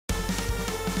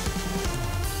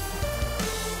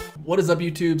What is up,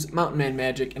 YouTube's Mountain Man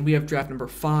Magic, and we have draft number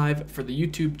 5 for the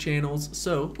YouTube channels,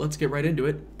 so let's get right into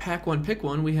it. Pack 1, pick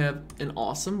 1, we have an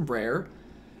awesome rare,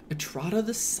 Etrata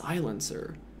the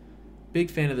Silencer.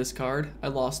 Big fan of this card. I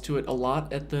lost to it a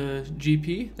lot at the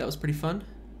GP, that was pretty fun,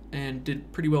 and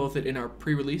did pretty well with it in our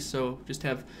pre-release, so just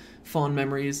have fond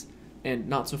memories and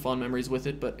not so fond memories with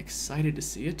it, but excited to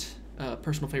see it.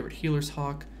 Personal favorite, Healer's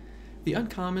Hawk. The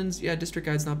uncommons, yeah, District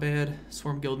Guide's not bad,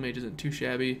 Swarm Guild Mage isn't too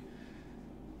shabby.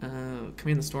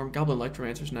 Command the Storm, Goblin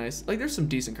Electromancer's nice. Like, there's some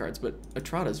decent cards, but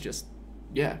Etrata's just,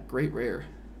 yeah, great rare.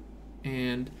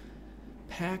 And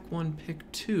pack 1, pick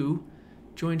 2,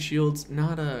 Join Shields,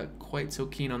 not quite so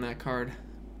keen on that card.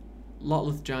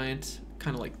 Lotleth Giant,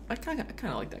 kind of like, I kind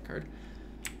of like that card.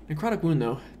 Necrotic Wound,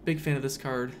 though, big fan of this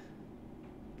card.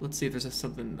 Let's see if there's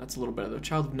something that's a little better, though.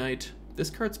 Child of Night,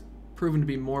 this card's proven to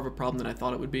be more of a problem than I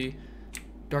thought it would be.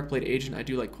 Darkblade Agent, I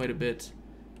do like quite a bit.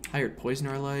 Hired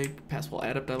Poisoner I like, Passable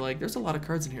Adept I like. There's a lot of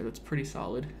cards in here that's pretty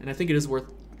solid, and I think it is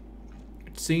worth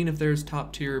seeing if there's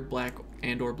top tier black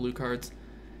and or blue cards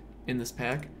in this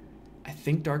pack. I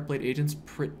think Darkblade Agent's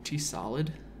pretty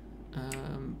solid,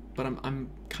 but I'm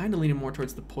kind of leaning more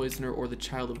towards the Poisoner or the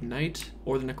Child of Night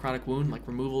or the Necrotic Wound. Like,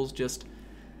 removal's just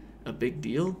a big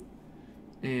deal,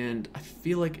 and I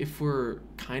feel like if we're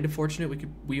kind of fortunate, we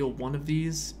could wheel one of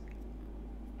these.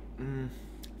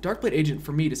 Darkblade Agent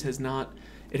for me just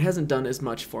it hasn't done as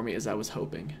much for me as I was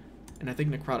hoping. And I think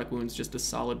Necrotic Wound's just a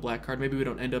solid black card. Maybe we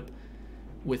don't end up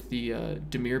with the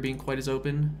Dimir being quite as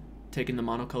open. Taking the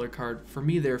monocolor card, for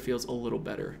me, there feels a little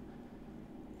better.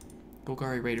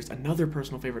 Golgari Raiders, another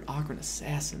personal favorite, Ocarina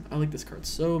Assassin. I like this card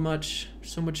so much.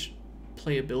 So much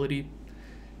playability.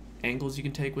 Angles you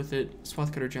can take with it.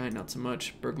 Swathcutter Giant, not so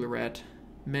much. Burglar Rat,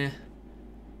 meh.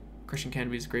 Crushing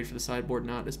Canopy is great for the sideboard,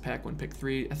 not as pack 1, pick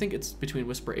 3. I think it's between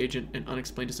Whisper Agent and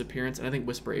Unexplained Disappearance, and I think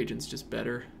Whisper Agent's just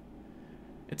better.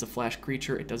 It's a flash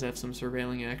creature, it does have some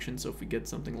surveilling action, so if we get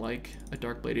something like a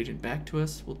Darkblade Agent back to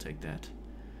us, we'll take that.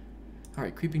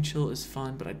 Alright, Creeping Chill is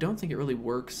fun, but I don't think it really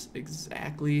works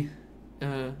exactly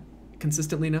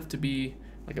consistently enough to be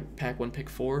like a pack 1, pick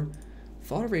 4.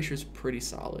 Thought Erasure is pretty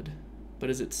solid, but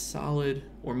is it solid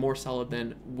or more solid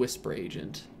than Whisper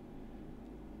Agent?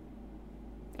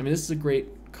 I mean, this is a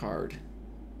great card,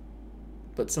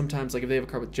 but sometimes, like, if they have a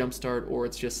card with Jumpstart, or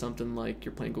it's just something like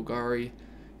you're playing Golgari,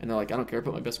 and they're like, I don't care,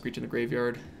 put my best creature in the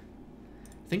graveyard.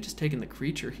 I think just taking the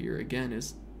creature here, again,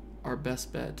 is our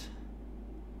best bet.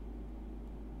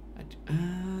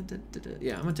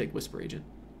 Yeah, I'm going to take Whisper Agent.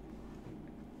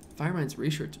 Firemind's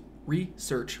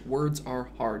research, words are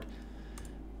hard.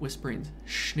 Whispering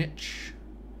Snitch.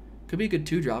 Could be a good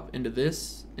 2-drop into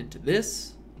this,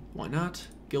 why not?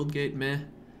 Guildgate, meh.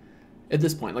 At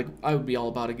this point, like, I would be all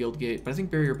about a Guildgate, but I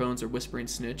think Barrier Bones or Whispering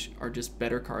Snitch are just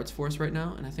better cards for us right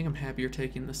now, and I think I'm happier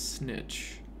taking the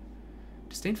Snitch.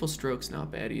 Disdainful Stroke's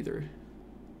not bad either,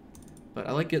 but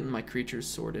I like getting my creatures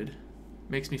sorted.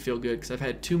 Makes me feel good, because I've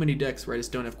had too many decks where I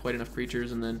just don't have quite enough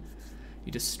creatures, and then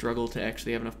you just struggle to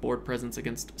actually have enough board presence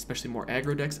against especially more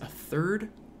aggro decks. A third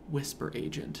Whisper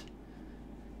Agent.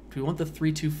 Do we want the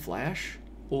 3/2 Flash,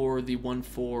 or the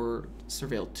 1/4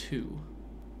 Surveil 2?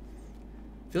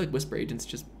 I feel like Whisper Agent's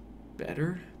just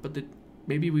better, but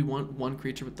maybe we want one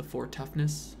creature with the 4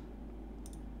 toughness.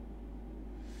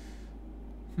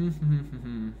 I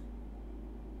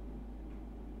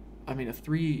mean, a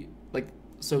 3, like,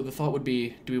 so the thought would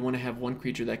be, do we want to have one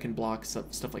creature that can block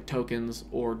stuff like tokens,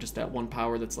 or just that 1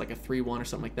 power that's like a 3/1 or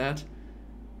something like that?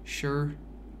 Sure,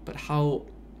 but how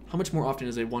much more often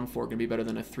is a 1/4 going to be better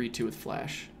than a 3/2 with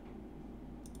Flash?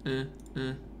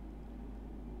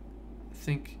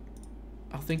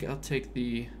 I think I'll take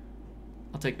the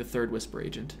third Whisper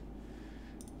Agent.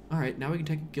 Alright, now we can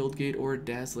take a Guildgate or a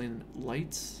Dazzling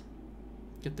Lights.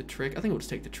 Get the Trick. I think we'll just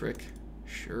take the Trick.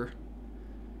 Sure.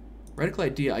 Radical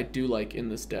Idea I do like in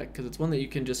this deck, because it's one that you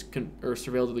can just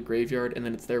surveil to the graveyard, and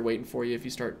then it's there waiting for you if you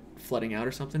start flooding out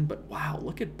or something. But wow,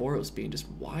 look at Boros being just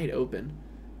wide open.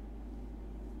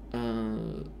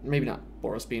 Maybe not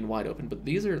Boros being wide open, but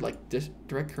these are like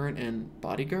Direct Current and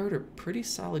Bodyguard are pretty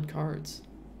solid cards.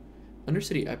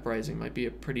 Undercity Uprising might be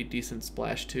a pretty decent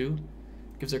splash too.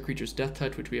 Gives our creatures Death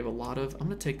Touch, which we have a lot of. I'm going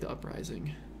to take the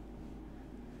Uprising.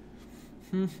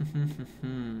 Could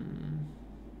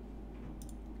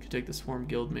take the Swarm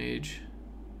Guild Mage.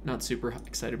 Not super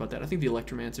excited about that. I think the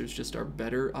Electromancer is just our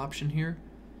better option here.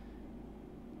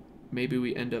 Maybe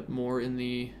we end up more in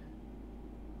the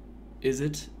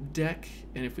Izzet deck,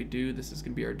 and if we do, this is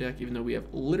going to be our deck, even though we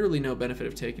have literally no benefit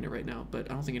of taking it right now, but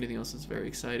I don't think anything else is very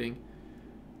exciting.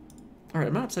 Alright,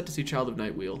 I'm not upset to see Child of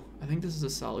Night Wheel. I think this is a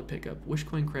solid pickup.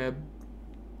 Wishcoin Crab,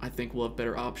 I think we'll have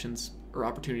better options or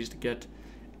opportunities to get.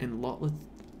 And Lotleth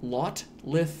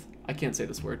I can't say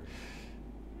this word.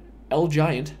 L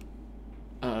Giant.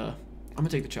 I'm gonna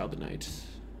take the Child of Night.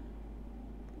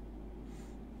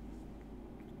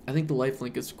 I think the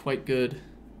lifelink is quite good.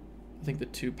 I think the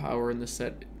 2 power in this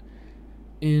set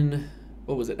in,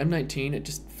 what was it, M19, it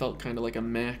just felt kind of like a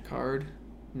meh card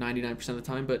 99% of the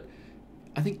time, but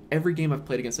I think every game I've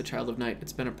played against the Child of Night,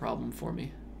 it's been a problem for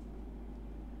me.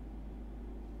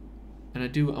 And I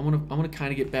want to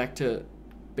kind of get back to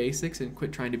basics and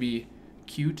quit trying to be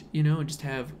cute, you know, and just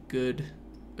have a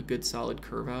good solid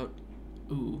curve out.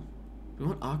 Ooh. Do we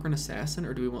want Ocarina Assassin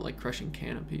or do we want like Crushing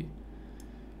Canopy?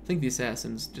 I think the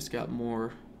Assassin's just got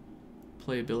more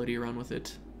playability around with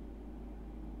it.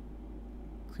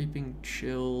 Creeping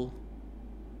Chill.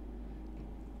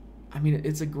 I mean,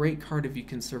 it's a great card if you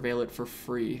can surveil it for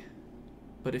free,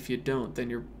 but if you don't, then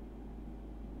you're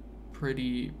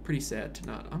pretty sad to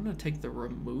not. I'm gonna take the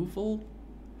removal.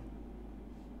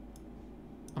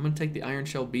 I'm gonna take the Iron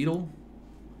Shell Beetle.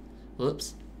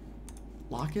 Whoops.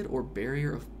 Locket or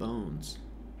Barrier of Bones.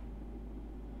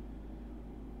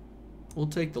 We'll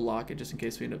take the Locket just in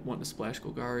case we end up wanting to splash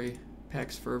Golgari.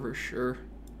 Pax Fervor, sure.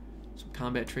 Some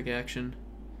combat trick action.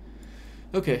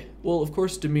 Okay, well, of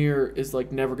course, Dimir is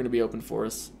like never going to be open for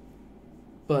us.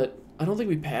 But I don't think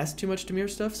we passed too much Dimir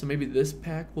stuff, so maybe this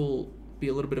pack will be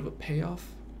a little bit of a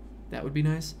payoff. That would be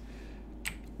nice.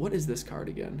 What is this card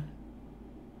again?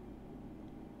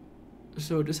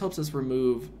 So it just helps us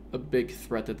remove a big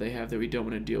threat that they have that we don't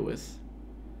want to deal with.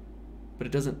 But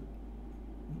it doesn't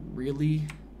really,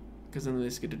 because then they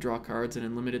just get to draw cards, and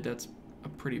in Limited, that's a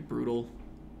pretty brutal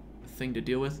thing to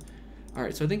deal with.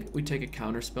 Alright, so I think we take a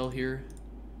counter spell here.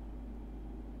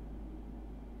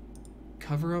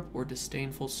 Cover Up or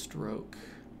Disdainful Stroke?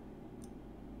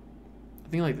 I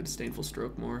think I like the Disdainful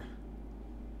Stroke more.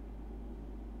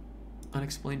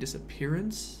 Unexplained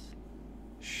Disappearance?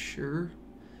 Sure.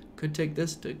 Could take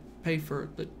this to pay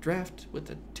for the draft with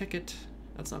a ticket.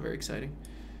 That's not very exciting.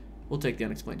 We'll take the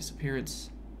Unexplained Disappearance.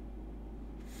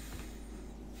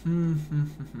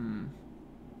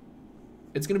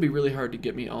 It's going to be really hard to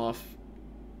get me off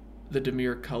the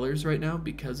Dimir colors right now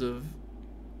because of,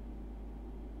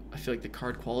 I feel like, the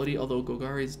card quality, although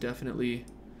Golgari is definitely,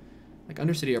 like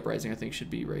Undercity Uprising I think should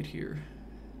be right here.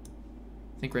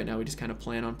 I think right now we just kind of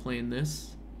plan on playing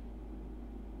this.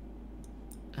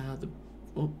 Yeah,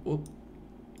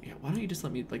 why don't you just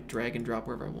let me like drag and drop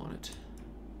wherever I want it.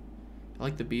 I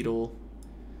like the Beetle.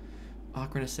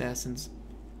 Ocarina Assassins.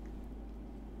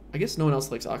 I guess no one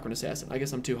else likes Ocarina Assassin. I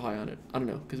guess I'm too high on it. I don't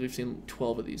know, because we've seen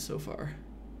 12 of these so far.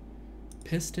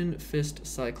 Piston Fist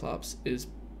Cyclops is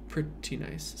pretty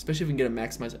nice, especially if we can get a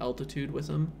maximized altitude with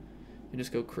them and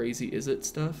just go crazy is it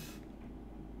stuff.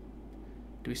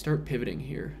 Do we start pivoting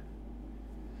here?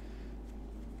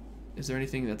 Is there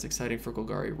anything that's exciting for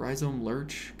Golgari? Rhizome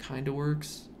Lurch kind of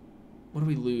works. What do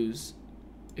we lose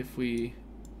if we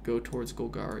go towards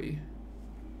Golgari?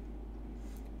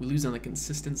 We lose on the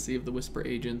consistency of the Whisper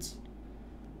Agents,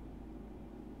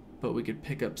 but we could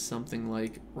pick up something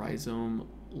like Rhizome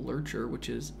Lurcher, which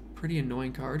is a pretty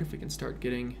annoying card if we can start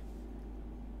getting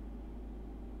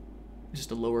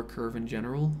just a lower curve in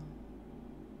general.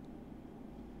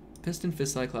 Piston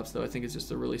Fist Cyclops, though, I think is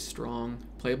just a really strong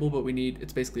playable, but we need,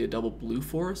 it's basically a double blue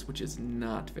force, which is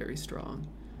not very strong.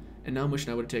 And now I'm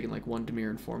wishing I would have taken like one Dimir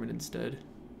Informant instead.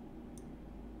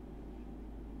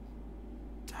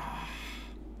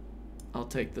 I'll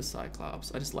take the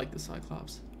Cyclops. I just like the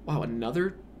Cyclops. Wow,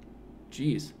 another?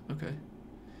 Jeez, okay.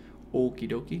 Okie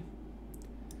dokie.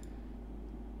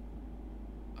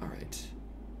 Alright.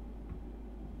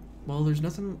 Well, there's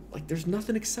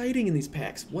nothing exciting in these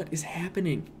packs. What is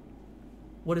happening?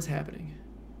 What is happening?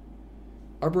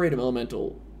 Arboretum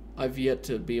Elemental, I've yet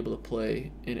to be able to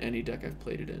play in any deck I've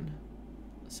played it in.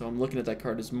 So I'm looking at that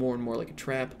card as more and more like a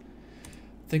trap.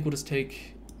 I think we'll just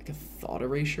take like a Thought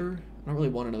Erasure. I don't really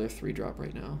want another 3-drop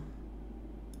right now,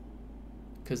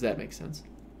 because that makes sense.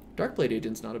 Darkblade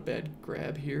Agent's not a bad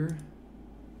grab here.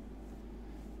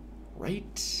 Right,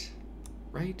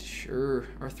 sure.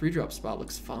 Our 3-drop spot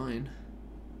looks fine.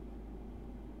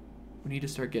 We need to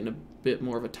start getting a bit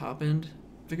more of a top end.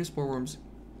 Vigor Sporeworms,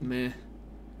 meh.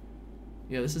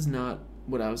 Yeah, this is not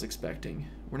what I was expecting.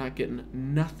 We're not getting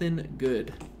nothing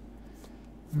good.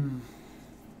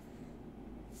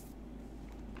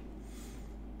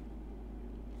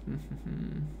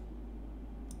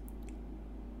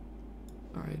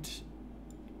 Alright.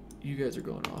 You guys are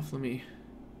going off. Let me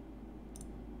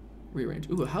rearrange.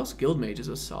 Ooh, a House Guildmage is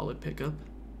a solid pickup.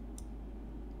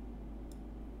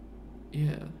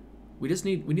 Yeah. We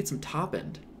need some top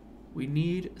end. We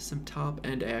need some top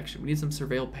end action. We need some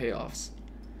surveil payoffs.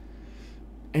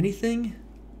 Anything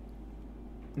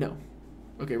No.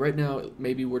 Okay, right now,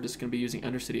 maybe we're just going to be using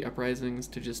Undercity Uprisings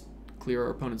to just clear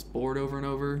our opponent's board over and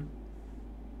over.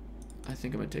 I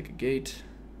think I'm going to take a gate.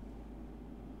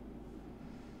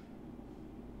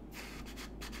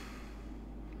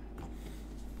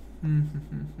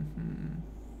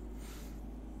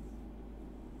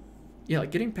 Yeah,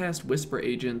 like getting past Whisper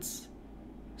Agents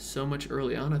so much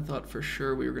early on, I thought for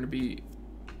sure we were going to be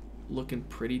looking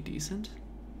pretty decent.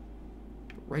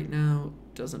 But right now,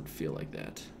 doesn't feel like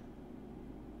that.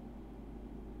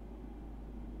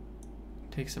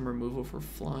 Take some removal for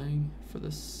flying for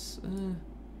this.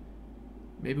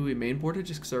 Maybe we mainboard it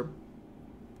just because our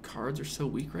cards are so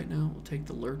weak right now. We'll take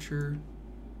the Lurcher.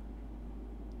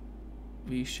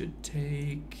 We should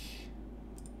take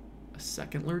a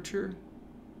second Lurcher.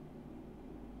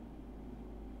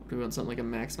 Do we want something like a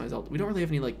maximize alt? We don't really have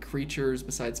any like creatures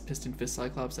besides Piston Fist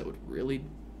Cyclops that would really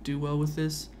do well with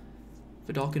this.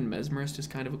 Vidalcan Mesmerist is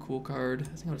kind of a cool card.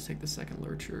 I think I'll just take the second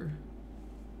Lurcher.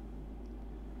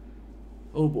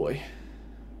 Oh boy.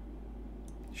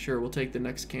 Sure, we'll take the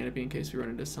next Canopy in case we run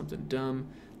into something dumb.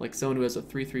 Like someone who has a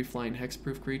 3/3 flying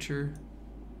hexproof creature.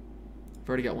 I've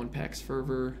already got one Pax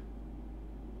Fervor.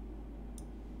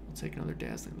 We'll take another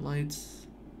Dazzling Lights.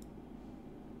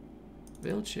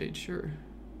 Veiled Shade, sure.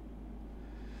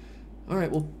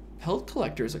 Alright, well, Pelt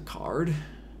Collector is a card.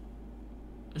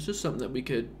 It's just something that we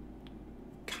could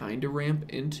kind of ramp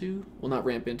into. Well, not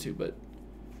ramp into, but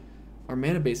our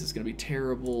mana base is going to be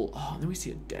terrible. Oh, and then we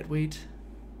see a Deadweight.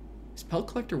 Is Pelt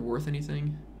Collector worth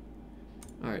anything?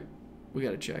 Alright, we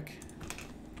got to check.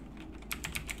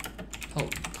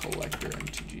 Pelt Collector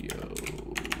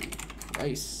MTGO.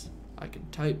 Price. I can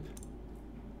type.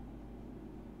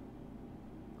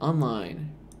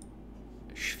 Online.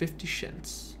 50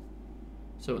 cents.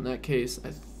 So in that case, I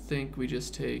think we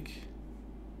just take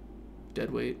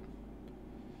Deadweight.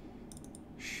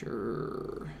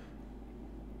 Sure.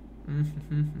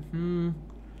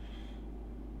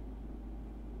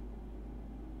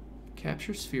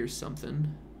 Capture Sphere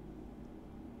something.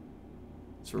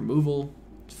 It's removal.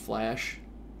 It's flash.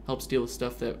 Helps deal with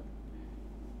stuff that,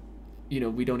 you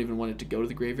know, we don't even want it to go to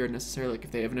the graveyard necessarily. Like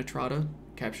if they have an Etrata,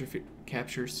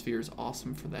 Capture Sphere is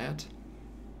awesome for that.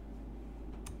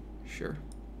 Sure.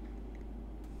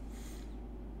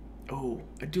 Oh,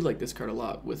 I do like this card a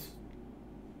lot with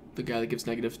the guy that gives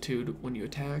 -2 when you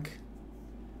attack.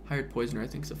 Hired Poisoner I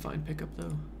think is a fine pickup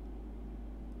though.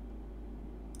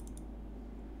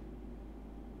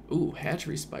 Ooh,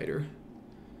 Hatchery Spider.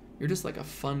 You're just like a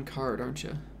fun card, aren't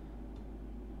you?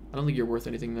 I don't think you're worth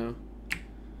anything though.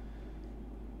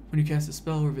 When you cast a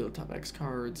spell, reveal the top X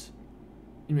cards.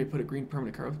 You may put a green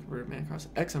permanent card with converted mana cost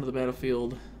X onto the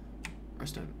battlefield.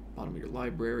 Rest on the bottom of your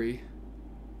library.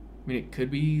 I mean, it could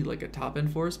be like a top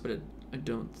end force, but I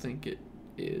don't think it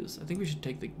is. I think we should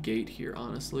take the gate here,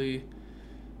 honestly.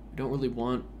 I don't really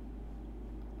want...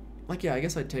 Like, yeah, I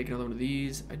guess I'd take another one of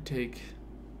these. I'd take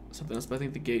something else, but I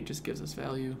think the gate just gives us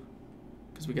value.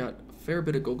 Because we got a fair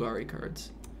bit of Golgari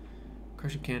cards.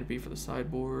 Crushing Canopy for the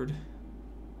sideboard.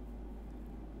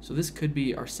 So this could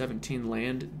be our 17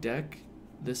 land deck.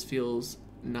 This feels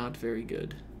not very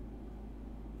good.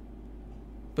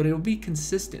 But it'll be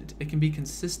consistent. It can be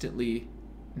consistently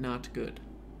not good.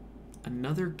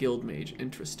 Another Guild Mage.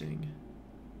 Interesting.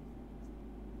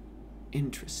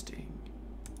 Interesting.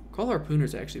 Call Harpooner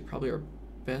is actually probably our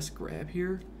best grab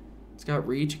here. It's got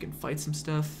reach. It can fight some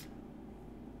stuff.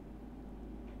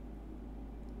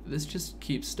 This just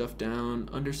keeps stuff down.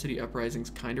 Undercity Uprising's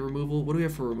kind of removal. What do we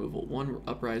have for removal? One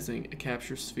Uprising, a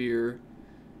Capture Sphere,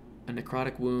 a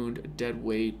Necrotic Wound, a Dead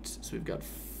Weight. So we've got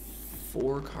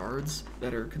 4 cards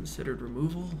that are considered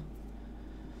removal.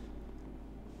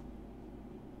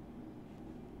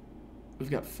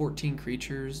 We've got 14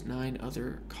 creatures, 9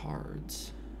 other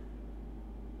cards.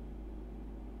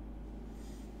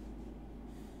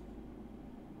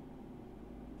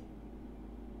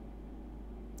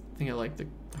 I think I like the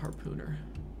Harpooner.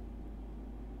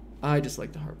 I just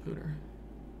like the Harpooner.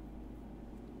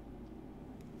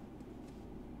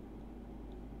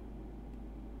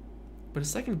 But a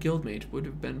second Guild Mage would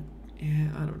have been...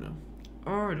 Yeah, I don't know.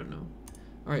 Oh, I don't know.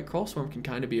 Alright, Crawl Swarm can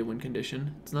kind of be a win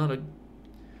condition. It's not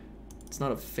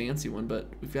a fancy one,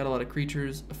 but we've got a lot of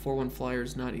creatures. A 4/1 flyer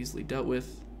is not easily dealt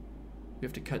with. We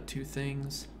have to cut 2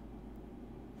 things.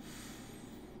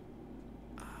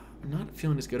 I'm not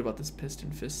feeling as good about this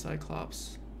Piston Fist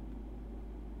Cyclops.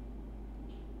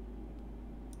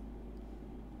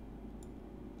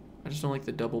 I just don't like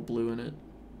the double blue in it.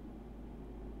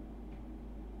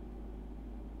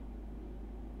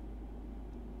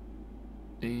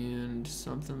 And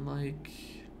something like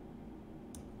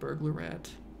Burglar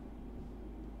Rat.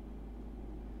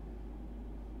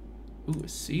 Ooh, a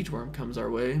siege worm comes our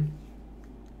way.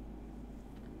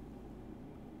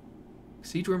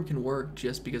 Siege worm can work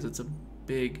just because it's a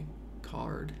big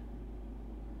card.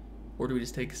 Or do we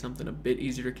just take something a bit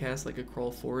easier to cast, like a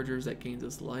Crawl Foragers that gains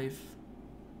us life?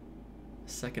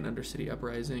 Second Undercity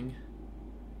Uprising.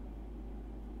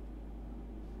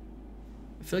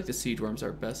 I feel like the siege worm's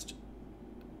our best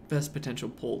potential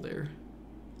pull there.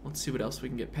 Let's see what else we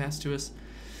can get passed to us.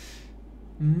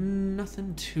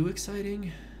 Nothing too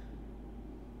exciting.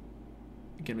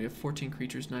 Again, we have 14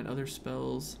 creatures, 9 other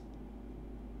spells.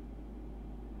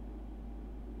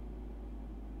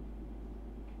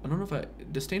 I don't know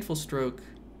if Disdainful Stroke,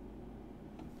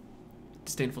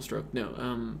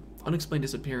 no. Unexplained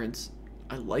Disappearance.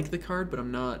 I like the card, but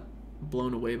I'm not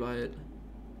blown away by it.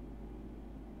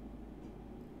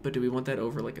 But do we want that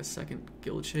over like a second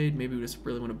Guild Shade? Maybe we just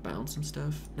really want to bounce some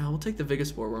stuff. No, we'll take the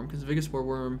Vigospore Worm, because Vigospore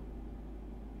Worm,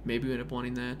 maybe we end up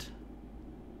wanting that.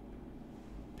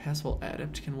 Passable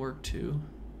Adept can work too.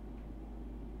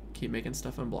 Keep making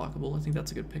stuff unblockable. I think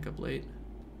that's a good pickup late.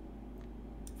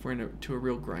 If we're into a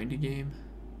real grindy game.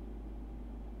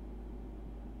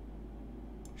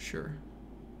 Sure.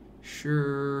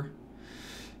 Sure.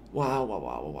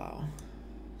 Wow.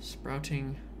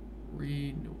 Sprouting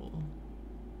Renewal.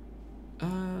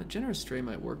 Generous Stray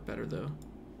might work better though.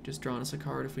 Just drawing us a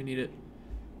card if we need it.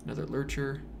 Another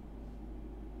Lurcher.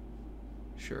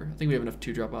 Sure. I think we have enough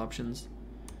 2-drop options.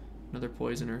 Another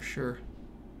Poisoner, sure.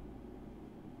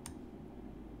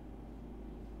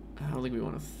 I don't think we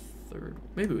want a third.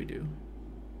 Maybe we do.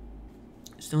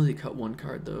 Still need to cut one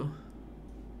card though.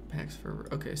 Pax Fervor.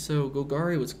 Okay, so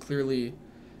Golgari was clearly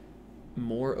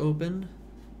more open.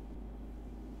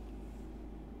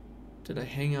 Did I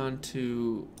hang on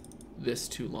to this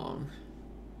too long?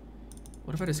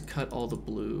 What if I just cut all the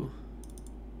blue?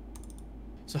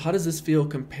 So how does this feel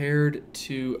compared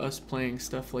to us playing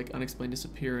stuff like Unexplained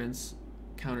Disappearance,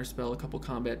 Counterspell, a couple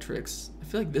combat tricks? I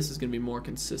feel like this is going to be more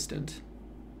consistent.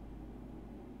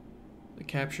 The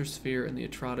Capture Sphere and the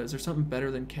Etrata. Is there something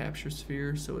better than Capture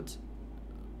Sphere so it's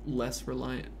less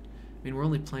reliant? I mean, we're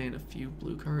only playing a few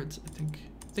blue cards. I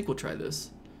think we'll try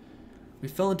this. We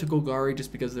fell into Golgari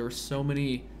just because there were so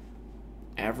many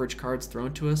average cards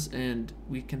thrown to us, and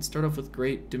we can start off with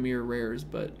great Dimir rares,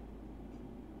 but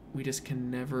we just can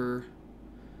never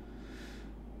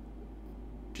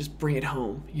just bring it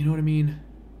home. You know what I mean?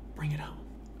 Bring it home.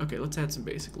 Okay, let's add some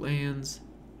basic lands.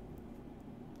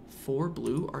 4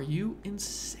 blue? Are you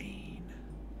insane?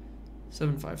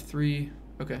 7/5/3.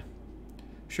 Okay.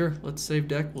 Sure, let's save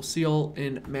deck. We'll see y'all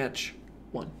in match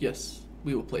 1. Yes,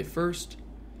 we will play first.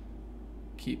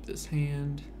 Keep this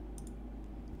hand.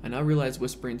 I now realize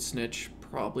Whispering Snitch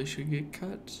probably should get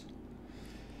cut,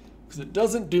 because it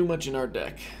doesn't do much in our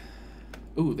deck.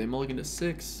 Ooh, they mulligan to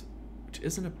 6, which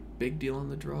isn't a big deal on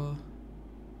the draw.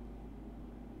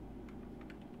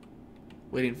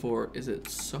 Waiting for, is it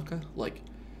sucker? Like,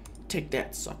 take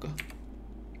that, sucker.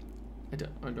 I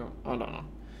don't know.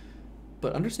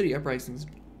 But Undercity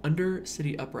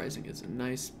Uprising is a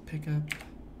nice pickup.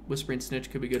 Whispering Snitch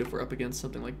could be good if we're up against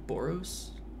something like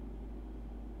Boros.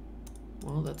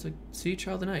 Well, that's a Sea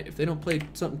Child of the Night. If they don't play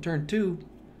something turn 2,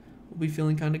 we'll be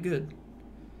feeling kind of good.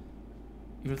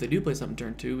 Even if they do play something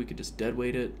turn 2, we could just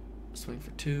deadweight it, swing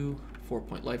for 2.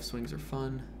 4-point life swings are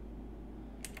fun.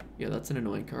 Yeah, that's an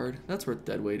annoying card. That's worth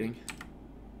deadweighting.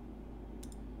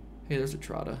 Hey, there's a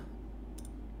Trotta.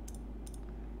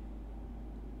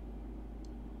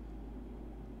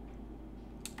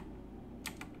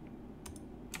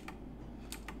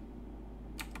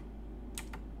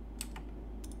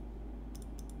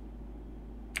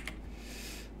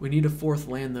 We need a 4th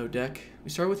land though, deck. We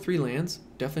start with 3 lands,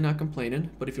 definitely not complaining,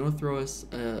 but if you want to throw us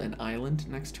an island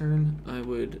next turn, I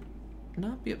would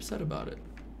not be upset about it.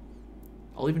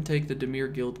 I'll even take the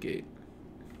Dimir Guildgate.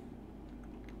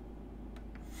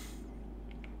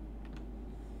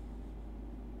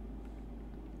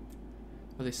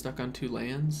 Are they stuck on 2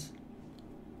 lands?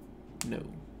 No.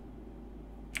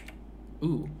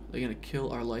 Ooh, are they gonna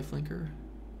kill our lifelinker?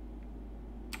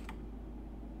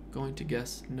 Going to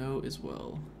guess no as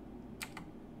well.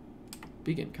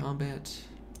 Begin combat.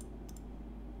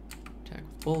 Attack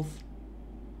with both.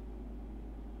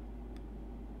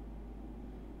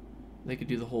 They could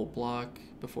do the whole block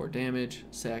before damage,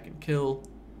 sack and kill.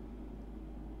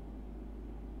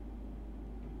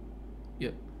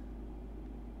 Yep.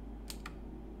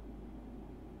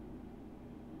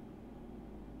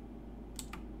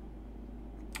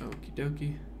 Okie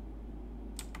dokie.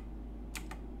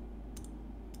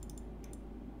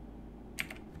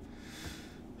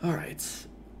 Alright.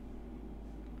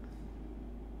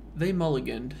 They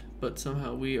mulliganed, but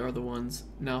somehow we are the ones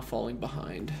now falling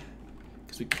behind.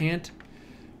 because we can't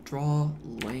draw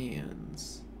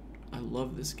lands. I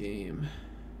love this game.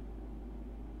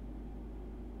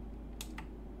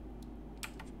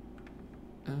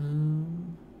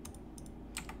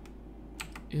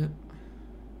 Yep.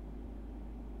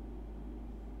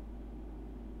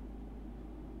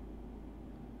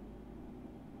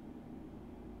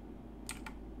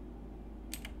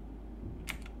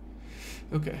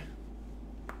 Okay.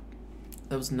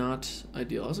 That was not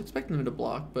ideal. I was expecting them to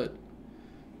block, but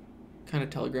kind of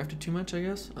telegraphed it too much, I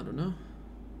guess. I don't know.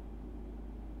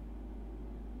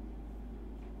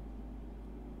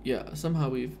 Yeah,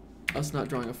 somehow us not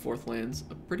drawing a fourth land's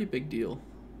a pretty big deal.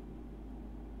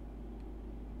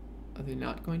 Are they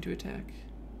not going to attack?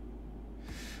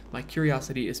 My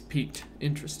curiosity is piqued.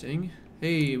 Interesting.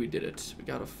 Hey, we did it. We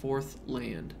got a fourth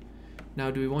land.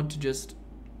 Now, do we want to just,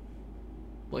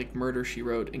 like, murder She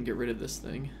Wrote and get rid of this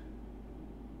thing?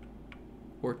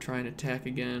 Or try and attack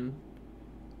again,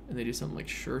 and they do something like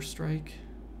Sure Strike?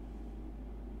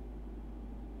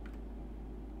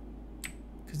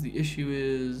 Because the issue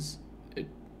is,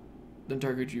 then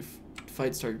target creature you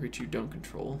fights target creature you don't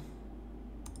control.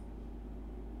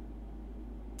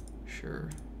 Sure.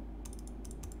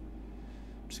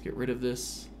 Just get rid of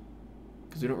this,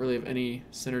 because we don't really have any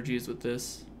synergies with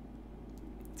this.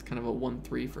 It's kind of a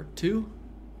 1/3 for 2,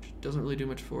 which doesn't really do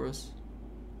much for us.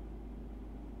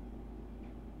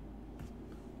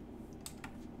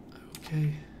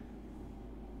 Okay.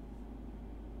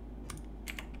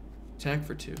 Attack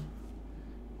for 2.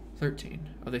 13.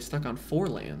 Are they stuck on 4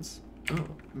 lands? Oh,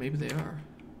 maybe they are.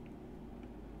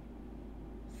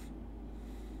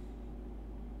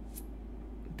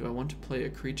 Do I want to play a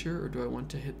creature, or do I want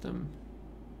to hit them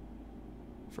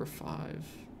for 5?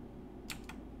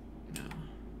 No.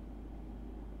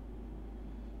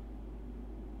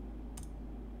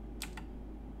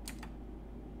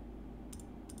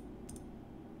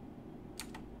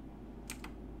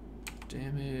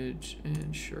 Damage,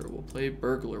 and sure, we'll play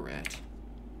Burglar Rat.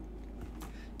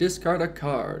 Discard a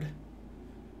card.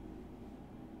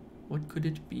 What could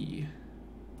it be?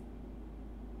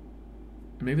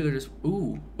 Maybe they're just,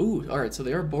 ooh, alright, so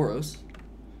they are Boros.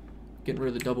 Getting rid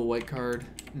of the double white card,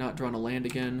 not drawing a land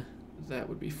again. That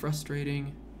would be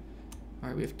frustrating.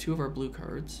 Alright, we have 2 of our blue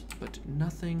cards, but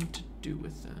nothing to do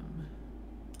with them.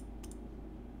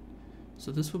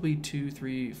 So this will be 2,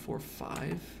 3, 4,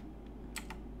 5.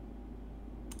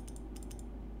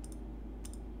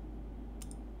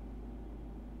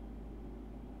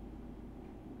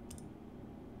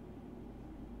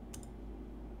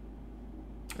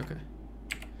 Okay.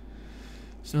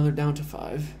 So now they're down to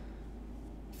 5.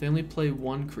 If they only play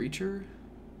 1 creature,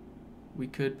 we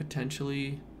could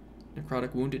potentially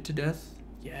Necrotic Wound it to death.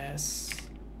 Yes.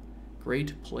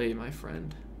 Great play, my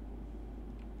friend.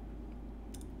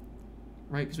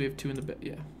 Right, because we have 2 in the bed.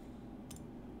 Yeah.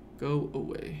 Go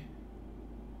away.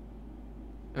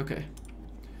 Okay.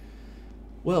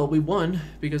 Well, we won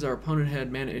because our opponent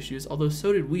had mana issues, although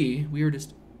so did we. We were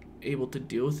just able to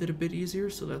deal with it a bit easier,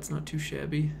 so that's not too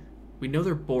shabby. We know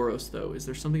they're Boros, though. Is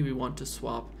there something we want to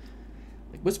swap?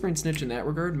 Like Whispering Snitch in that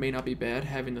regard may not be bad,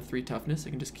 having the 3 toughness.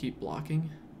 I can just keep blocking.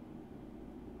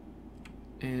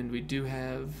 And we do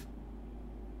have...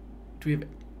 Do we have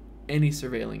any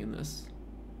surveilling in this?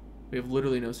 We have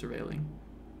literally no surveilling.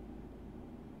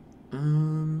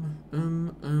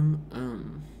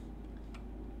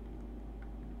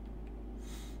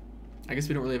 I guess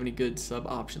we don't really have any good sub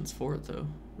options for it, though.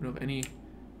 We don't have any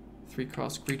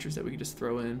 3-cost creatures that we can just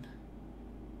throw in.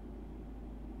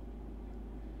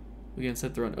 We can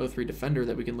instead throw an 0/3 Defender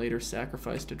that we can later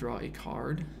sacrifice to draw a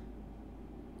card.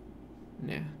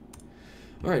 Nah.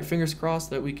 Alright, fingers crossed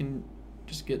that we can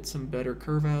just get some better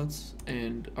curve outs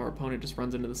and our opponent just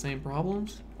runs into the same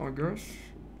problems, I guess.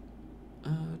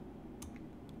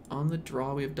 On the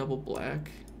draw we have double black.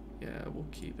 Yeah, we'll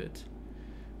keep it.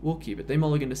 We'll keep it. They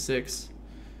mulligan to 6.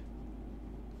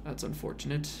 That's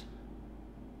unfortunate.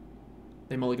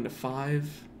 They mulligan to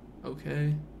 5.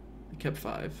 Okay. They kept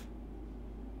 5.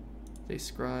 They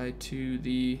scry to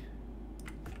the...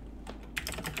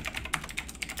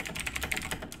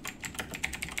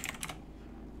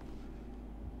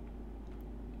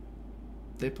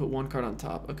 They put 1 card on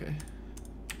top. Okay.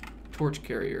 Torch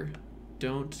Carrier.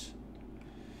 I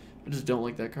just don't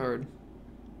like that card.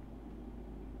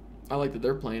 I like that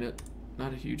they're playing it.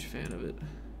 Not a huge fan of it.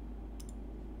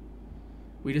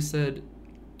 We just said,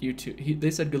 you two.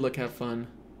 They said good luck, have fun.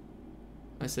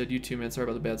 I said, you too, man. Sorry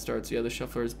about the bad starts. Yeah, the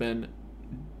shuffler has been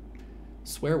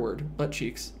swear word, butt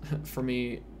cheeks for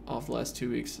me off the last 2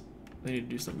 weeks. They need to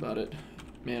do something about it.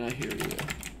 Man, I hear you.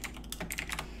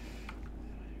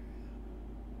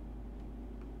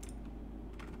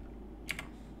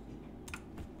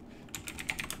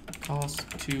 costs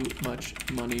too much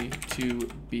money to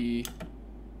be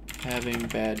having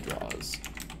bad draws.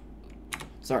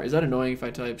 Sorry, is that annoying if I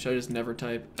type? Should I just never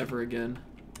type ever again?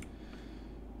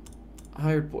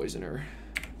 Hired Poisoner.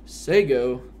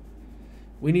 Sago.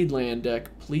 We need land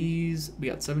deck, please. We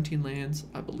got 17 lands,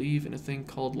 I believe, in a thing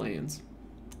called lands.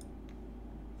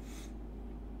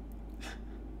 I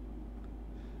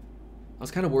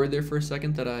was kind of worried there for a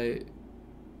second that I,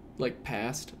 like,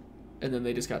 passed, and then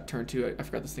they just got turned to. I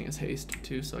forgot this thing has haste,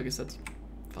 too, so I guess that's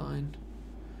fine.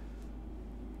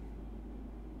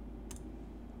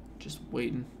 Just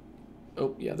waiting.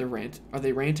 Oh, yeah, they're Are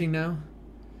they ranting now?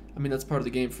 I mean, that's part of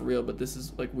the game for real, but this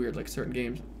is, like, weird. Like, certain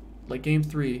games. Like, game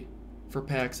 3 for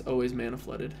packs, always mana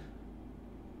flooded.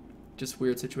 Just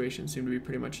weird situations. Seem to be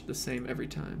pretty much the same every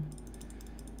time.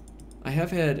 I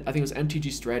have had, I think it was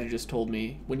MTG Strategist told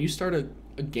me, when you start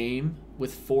a game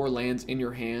with 4 lands in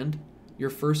your hand,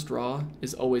 your first draw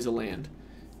is always a land.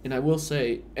 And I will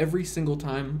say, every single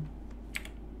time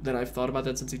that I've thought about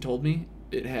that since he told me,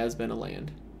 it has been a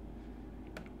land.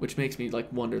 Which makes me,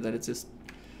 like, wonder that it's just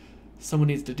someone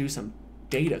needs to do some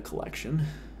data collection.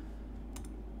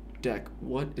 Deck,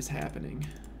 what is happening?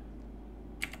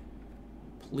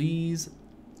 Please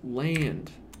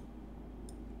land.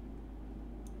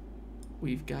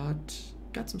 We've got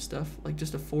some stuff, like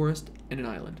just a forest and an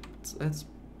island. That's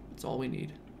all we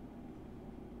need.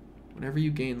 Whenever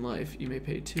you gain life, you may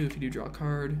pay 2 if you do draw a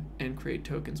card and create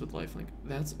tokens with lifelink.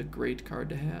 That's a great card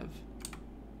to have.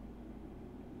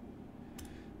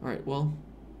 Alright, well,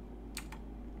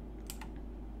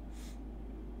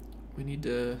 we need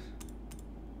to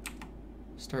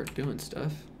start doing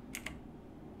stuff.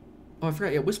 Oh, I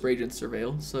forgot, yeah, Whisper Agent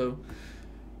Surveil, so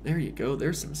there you go,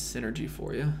 there's some synergy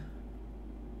for you.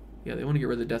 Yeah, they want to get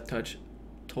rid of the Death Touch,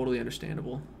 totally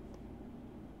understandable.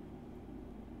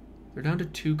 They're down to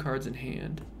 2 cards in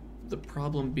hand, the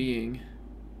problem being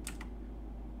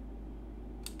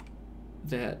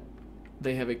that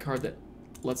they have a card that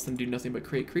lets them do nothing but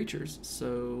create creatures,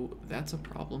 so that's a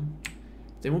problem.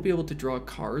 They won't be able to draw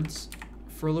cards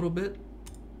for a little bit.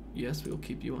 Yes, we will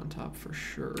keep you on top for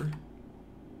sure.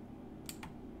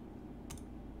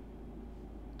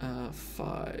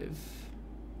 5.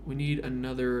 We need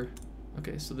another.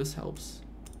 Okay, so this helps.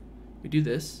 We do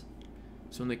this.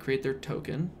 So when they create their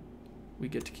token, we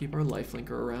get to keep our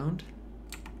lifelinker around.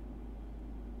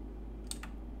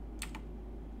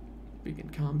 Begin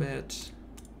combat.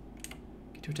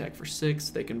 Get to attack for 6.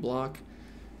 They can block.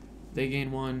 They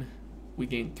gain 1. We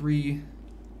gain 3.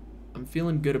 I'm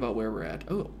feeling good about where we're at.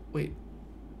 Oh, wait.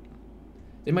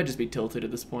 They might just be tilted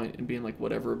at this point and being like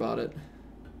whatever about it.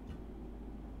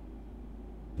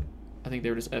 I think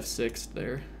they were just F6'd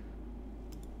there.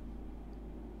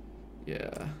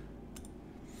 Yeah.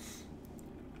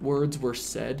 Words were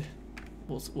said.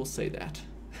 We'll say that.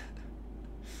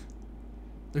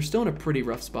 They're still in a pretty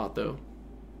rough spot though,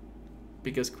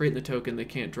 because creating the token, they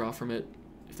can't draw from it.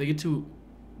 If they get to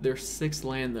their 6th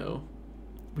land though,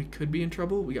 we could be in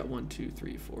trouble. We got 1, 2,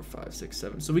 3, 4, 5, 6,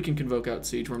 7. So we can convoke out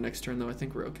Siege Worm next turn though. I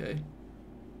think we're okay.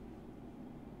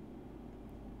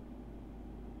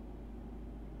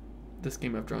 This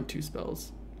game I've drawn 2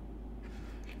 spells.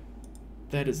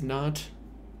 That is not,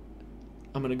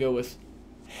 I'm gonna go with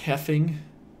heffing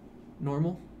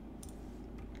normal.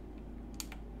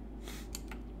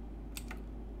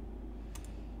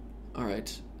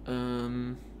 Alright, I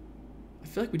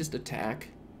feel like we just attack.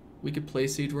 We could play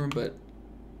Siege Worm, but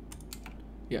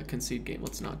yeah, concede game,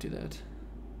 let's not do that.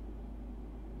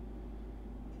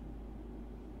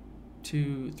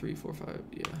 2, 3, 4, 5,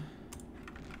 yeah.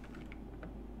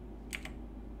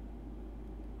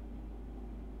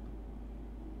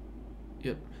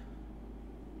 Yep.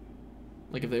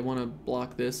 Like if they want to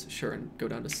block this, sure, and go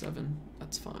down to 7,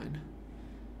 that's fine.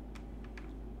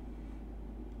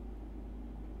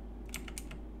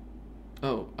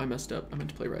 Oh, I messed up. I meant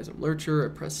to play Rise Up Lurcher.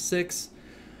 I pressed 6.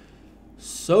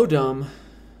 So dumb.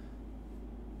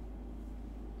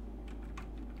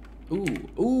 Ooh,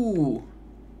 ooh.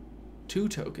 2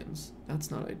 tokens.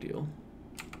 That's not ideal.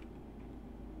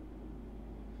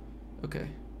 Okay.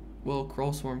 Well,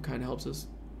 Crawl Swarm kind of helps us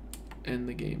end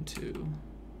the game too.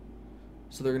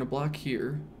 So they're going to block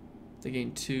here. They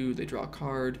gain 2. They draw a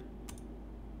card.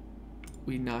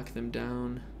 We knock them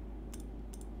down.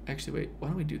 Actually, wait. Why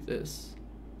don't we do this?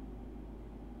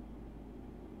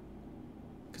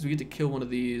 Because we get to kill one of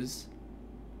these.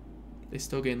 They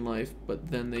still gain life,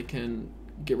 but then they can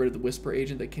get rid of the Whisper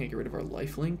Agent. They can't get rid of our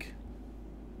lifelink.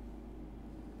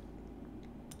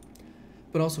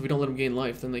 But also, if we don't let them gain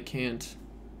life, then they can't.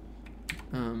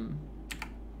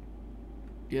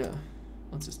 Yeah,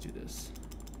 let's just do this.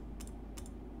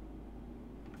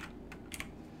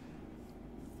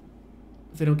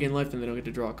 If they don't gain life, then they don't get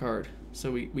to draw a card.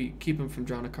 So we keep them from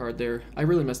drawing a card there. I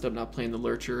really messed up not playing the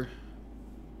Lurcher.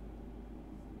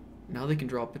 Now they can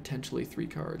draw potentially 3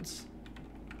 cards.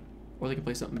 Or they can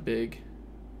play something big.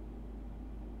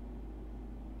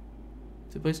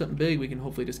 If they play something big, we can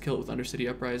hopefully just kill it with Undercity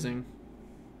Uprising.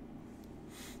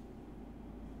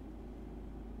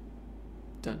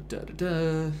 Dun da da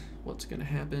da. What's gonna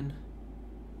happen?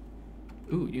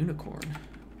 Ooh, Unicorn.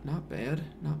 Not bad.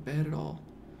 Not bad at all.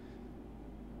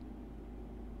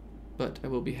 But I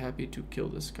will be happy to kill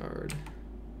this card.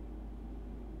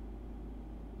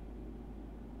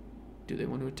 Do they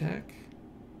want to attack?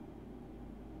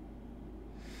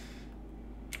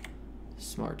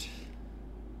 Smart.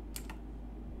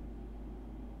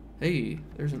 Hey,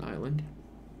 there's an island.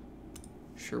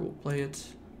 Sure, we'll play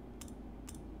it.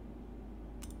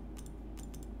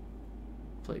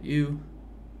 Play you.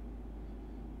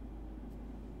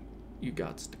 You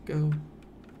gots to go.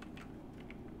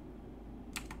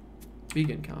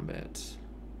 Vegan combat.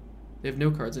 They have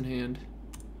no cards in hand.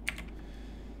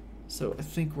 So I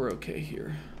think we're okay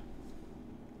here.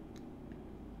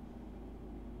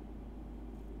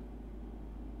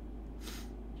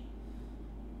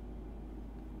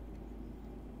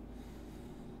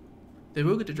 They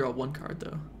will get to draw 1 card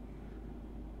though.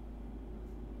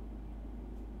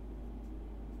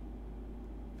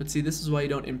 But see, this is why you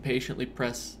don't impatiently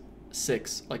press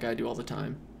 6 like I do all the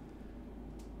time.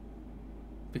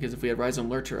 Because if we had Rhizome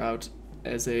Lurcher out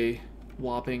as a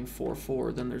whopping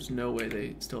 4/4, then there's no way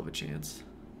they still have a chance.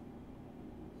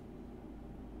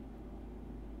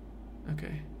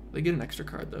 Okay, they get an extra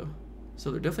card though. So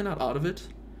they're definitely not out of it.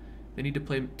 They need to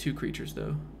play 2 creatures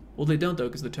though. Well, they don't though,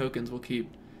 because the tokens will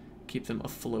keep them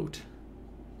afloat,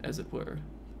 as it were.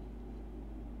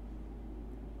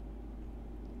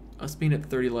 Us being at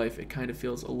 30 life, it kind of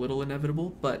feels a little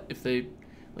inevitable, but if they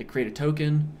like create a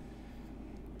token,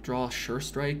 draw a Sure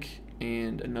Strike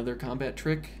and another combat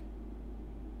trick,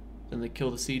 then they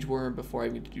kill the Siege Worm before I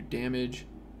even get to do damage.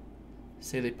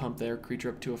 Say they pump their creature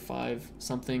up to a 5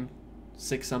 something,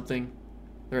 6 something,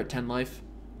 they're at 10 life.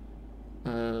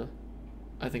 I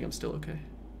think I'm still okay.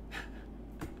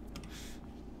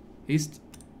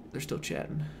 They're still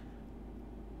chatting.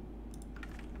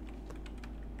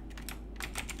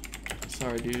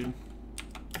 Sorry, dude.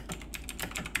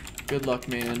 Good luck,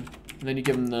 man. And then you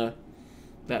give him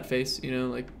that face, you know,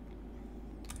 like,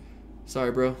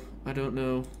 sorry, bro. I don't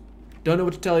know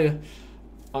what to tell you.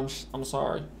 I'm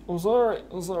sorry. I'm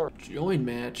sorry. Join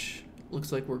match.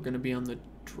 Looks like we're gonna be on the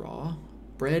draw.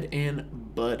 Bread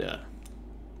and butter.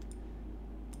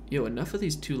 Yo, enough of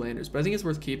these 2 landers, but I think it's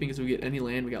worth keeping because we get any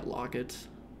land, we got Locket.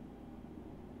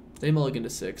 They mulligan to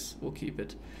 6, we'll keep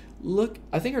it. Look,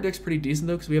 I think our deck's pretty decent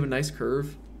though because we have a nice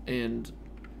curve and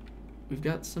we've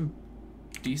got some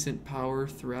decent power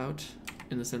throughout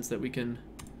in the sense that we can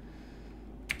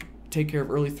take care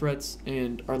of early threats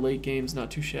and our late game's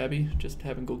not too shabby, just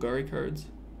having Golgari cards.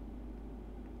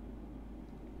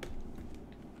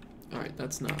 Alright,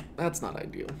 that's not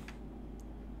ideal.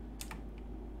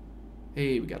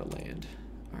 Hey, we got a land.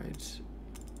 Alright.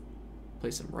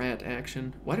 Play some rat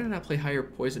action. Why did I not play higher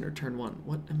poisoner turn 1?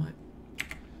 What am I?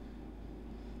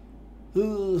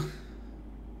 Ugh.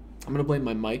 I'm gonna blame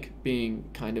my mic being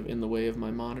kind of in the way of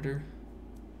my monitor.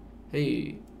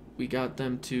 Hey, we got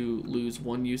them to lose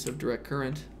 1 use of direct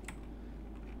current.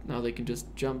 Now they can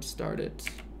just jump start it.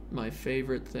 My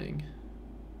favorite thing.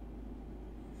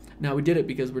 Now we did it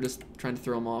because we're just trying to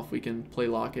throw them off. We can play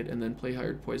Locket and then play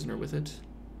hired poisoner with it.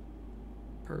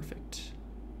 Perfect.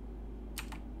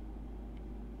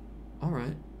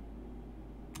 Alright.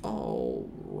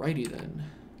 Alrighty then.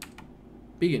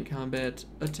 Begin combat,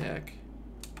 attack.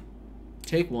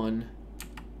 Take 1.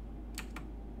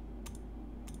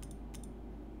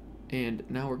 And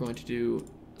now we're going to do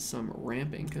some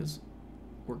ramping because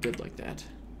we're good like that.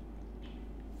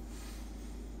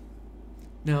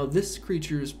 Now this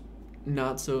creature's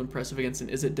not so impressive against an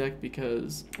Izzet deck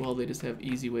because, well, they just have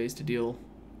easy ways to deal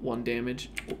 1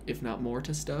 damage, if not more,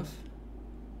 to stuff.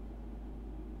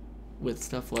 With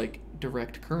stuff like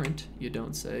direct current, you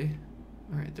don't say.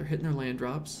 Alright, they're hitting their land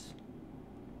drops.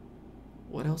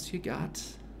 What else you got?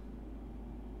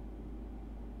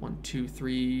 1, 2,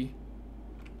 3.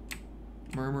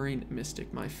 Murmuring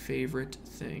Mystic, my favorite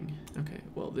thing. Okay,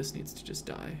 well, this needs to just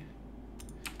die.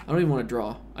 I don't even want to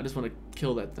draw. I just want to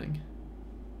kill that thing.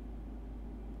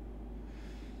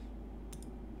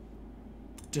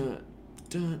 Dun,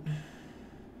 dun.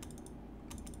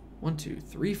 1, 2,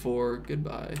 3, 4.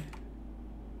 Goodbye.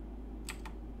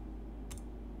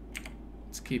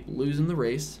 Let's keep losing the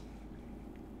race.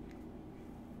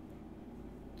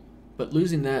 But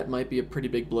losing that might be a pretty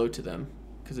big blow to them.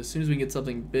 Because as soon as we get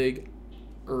something bigger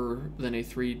than a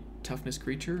 3 toughness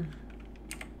creature,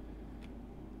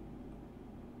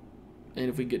 and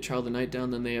if we get Child of Night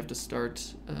down, then they have to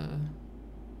start,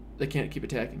 they can't keep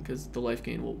attacking because the life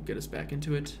gain will get us back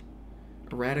into it.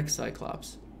 Erratic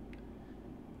Cyclops.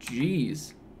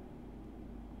 Jeez.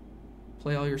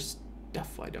 Play all your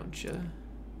stuff, why don't you?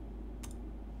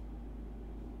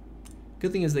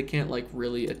 Good thing is they can't like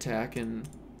really attack and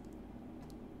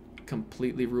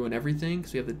completely ruin everything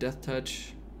because we have the Death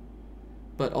Touch.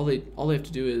 But all they have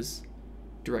to do is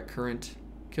Direct Current,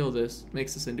 kill this,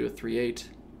 makes this into a 3/8.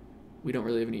 We don't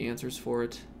really have any answers for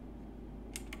it.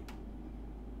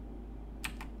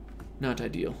 Not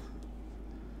ideal.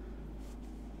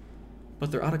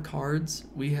 But they're out of cards.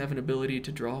 We have an ability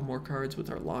to draw more cards with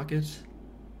our Locket.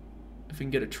 If we can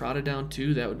get a Trotta down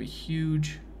too, that would be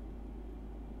huge.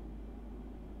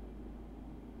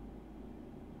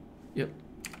 Yep.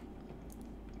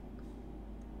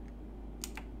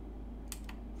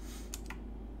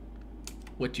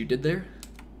 What you did there?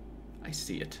 I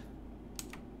see it.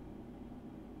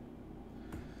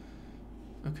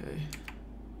 Okay.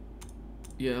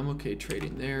 Yeah, I'm okay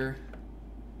trading there.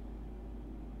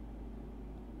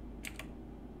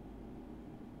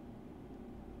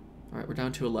 Alright, we're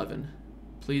down to 11.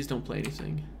 Please don't play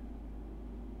anything.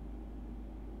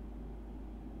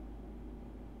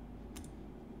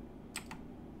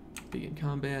 Begin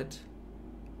combat.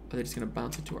 Are they just going to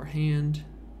bounce it to our hand?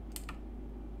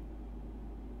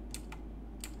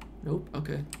 Nope,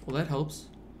 okay. Well, that helps.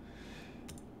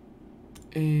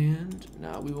 And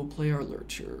now we will play our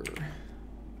Lurcher.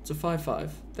 It's a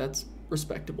 5/5. That's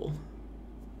respectable.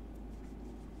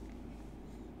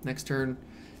 Next turn,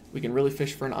 we can really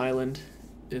fish for an island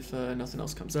if nothing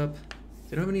else comes up.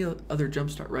 They don't have any other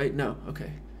jumpstart, right? No,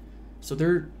 okay. So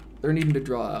they're needing to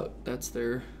draw out. That's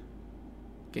their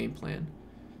game plan.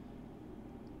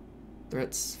 They're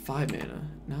at 5 mana,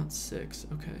 not 6.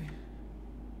 Okay.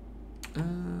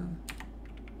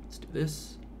 Let's do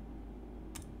this.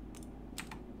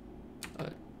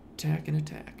 Attack and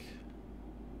attack.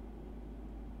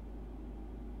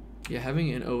 Yeah,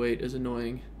 having an 08 is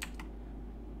annoying.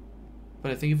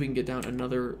 But I think if we can get down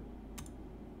another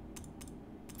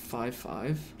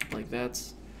 5/5, like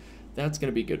that's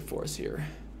gonna be good for us here.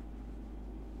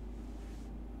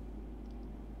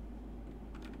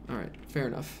 Alright, fair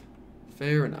enough.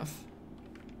 Fair enough.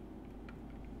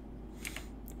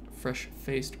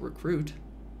 Fresh-faced recruit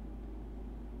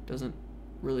doesn't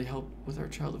really help with our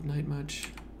Child of Night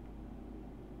much.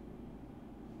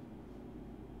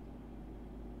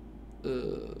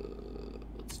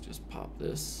 Let's just pop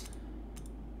this.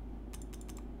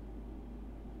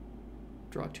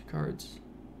 Draw 2 cards.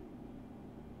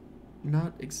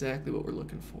 Not exactly what we're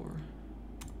looking for.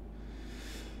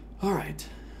 All right.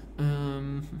 I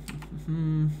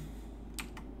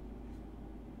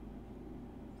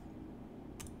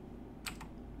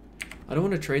don't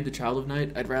want to trade the Child of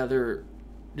Night. I'd rather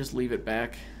just leave it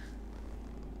back.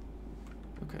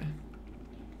 Okay.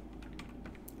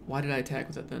 Why did I attack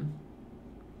with it then?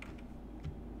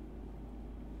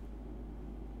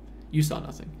 You saw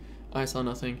nothing. I saw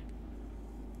nothing.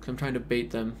 Because I'm trying to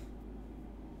bait them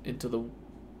into the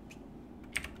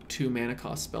 2 mana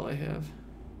cost spell I have.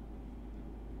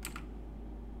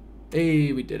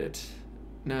 Hey, we did it.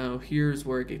 Now here's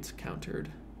where it gets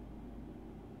countered.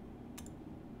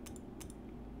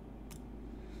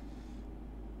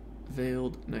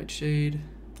 Veiled Nightshade.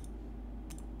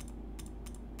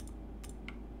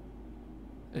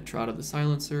 Etrata the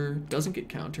Silencer. Doesn't get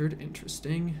countered.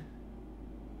 Interesting.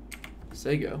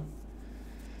 Sego.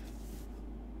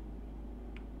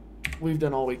 We've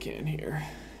done all we can here.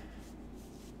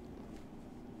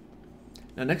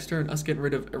 Now next turn, us getting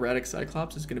rid of Erratic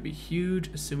Cyclops is going to be huge,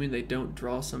 assuming they don't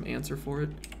draw some answer for it.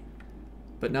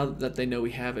 But now that they know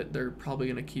we have it, they're probably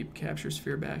going to keep Capture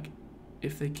Sphere back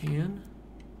if they can.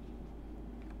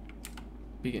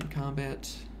 Begin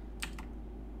combat.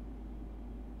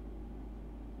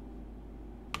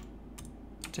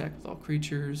 Attack with all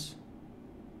creatures.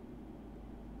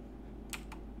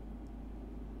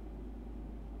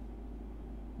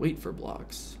 Wait for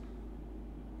blocks.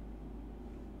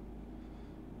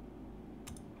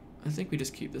 I think we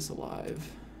just keep this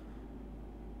alive.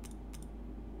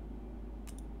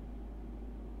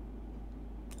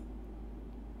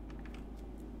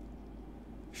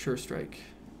 Sure Strike.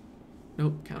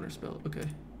 Nope, Counterspell. Okay.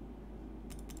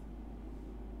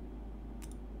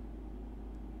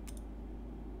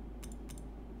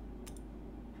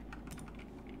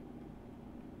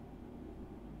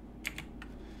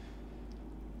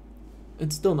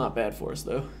 It's still not bad for us,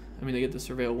 though. I mean, they get the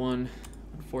Surveil 1,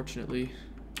 unfortunately.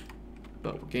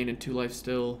 but we're gaining 2 life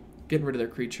still. Getting rid of their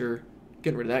creature.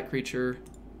 Getting rid of that creature.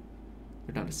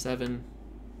 They're down to 7.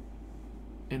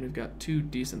 And we've got 2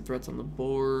 decent threats on the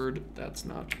board. That's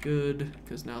not good,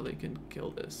 because now they can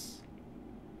kill this.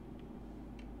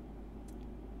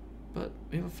 But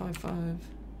we have a 5/5.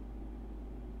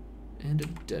 And a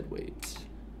deadweight.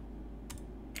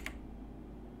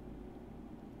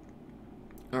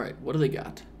 Alright, what do they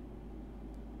got?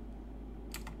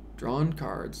 Drawing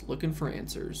cards, looking for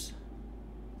answers.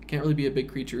 Can't really be a big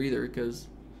creature either, because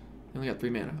they only got 3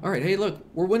 mana. Alright, hey look,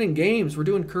 we're winning games. We're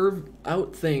doing curve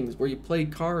out things where you play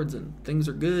cards and things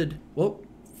are good. Well,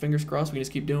 fingers crossed we can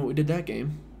just keep doing what we did that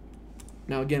game.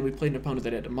 Now again, we played an opponent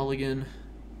that had a mulligan.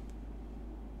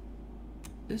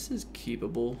 This is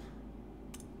keepable.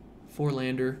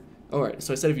 4-lander. Alright,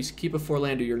 so I said if you keep a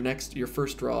 4-lander, your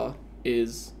first draw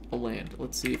is a land.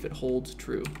 Let's see if it holds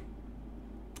true.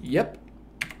 Yep.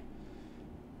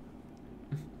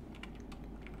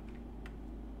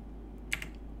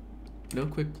 No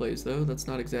quick plays though. That's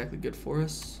not exactly good for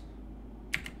us.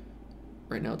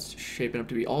 Right now it's shaping up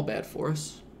to be all bad for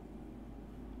us.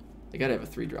 They gotta have a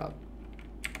 3-drop.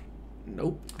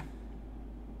 Nope.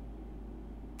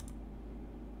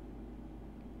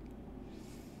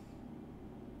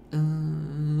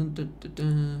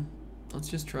 Let's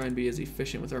just try and be as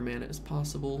efficient with our mana as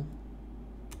possible.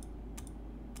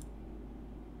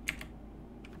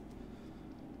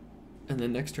 And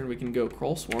then next turn we can go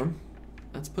Crawl Swarm.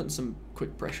 That's putting some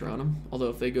quick pressure on them. Although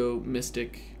if they go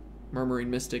Mystic, Murmuring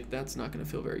Mystic, that's not going to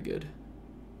feel very good.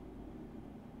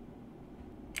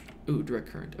 Ooh, Direct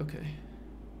Current, okay.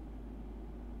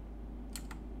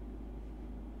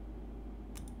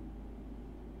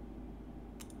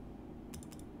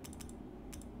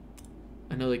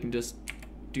 I know they can just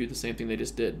do the same thing they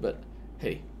just did, but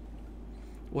hey,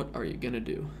 what are you gonna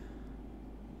do?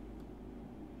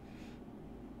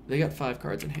 They got 5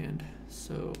 cards in hand,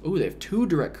 so... Ooh, they have 2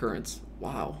 Direct Currents.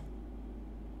 Wow.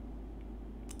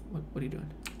 What are you doing?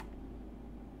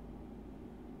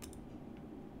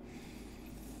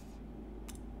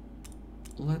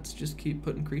 Let's just keep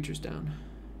putting creatures down.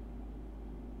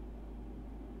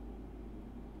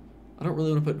 I don't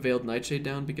really want to put Veiled Nightshade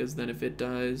down, because then if it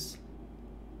dies...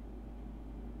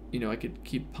 You know, I could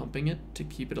keep pumping it to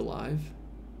keep it alive.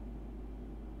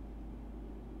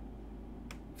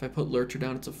 If I put Lurcher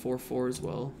down, it's a 4/4 as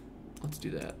well. Let's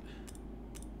do that.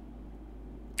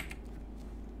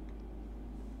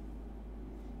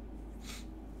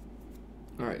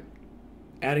 Alright.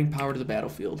 Adding power to the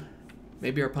battlefield.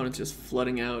 Maybe our opponent's just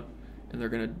flooding out and they're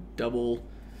going to double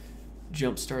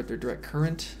jumpstart their Direct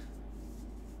Current.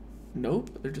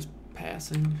 Nope, they're just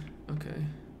passing. Okay.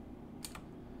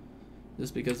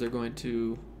 Just because they're going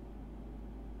to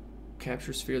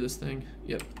capture sphere this thing?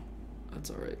 Yep,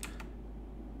 that's alright.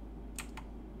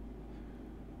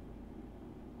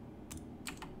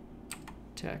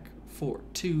 Attack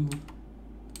 4/2.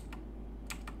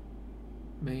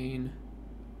 Main.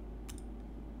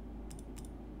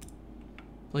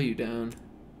 Play you down.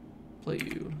 Play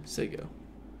you. Say go.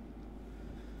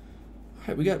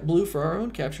 Alright, we got blue for our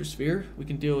own capture sphere. We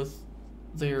can deal with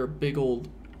their big old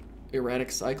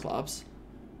erratic Cyclops.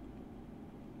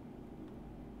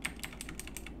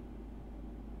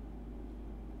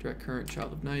 Direct Current,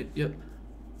 Child of Night, yep.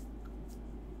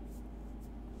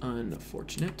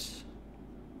 Unfortunate.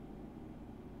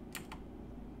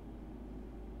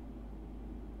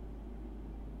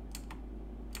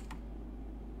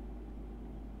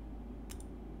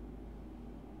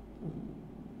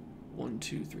 One,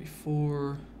 two, three,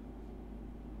 four.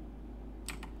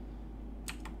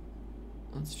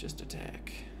 Let's just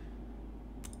attack.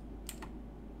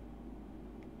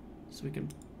 So we can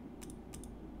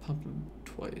pump him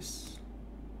twice.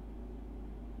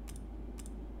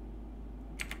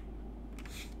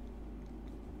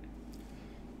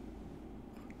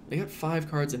 They got 5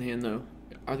 cards in hand though.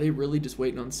 Are they really just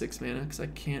waiting on 6 mana? Because I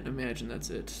can't imagine that's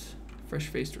it.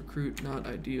 Fresh-faced Recruit, not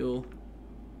ideal.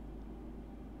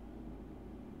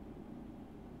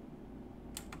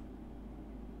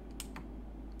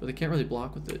 But they can't really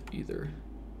block with it either.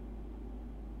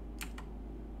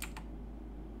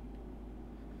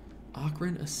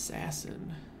 Ocarina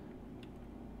Assassin.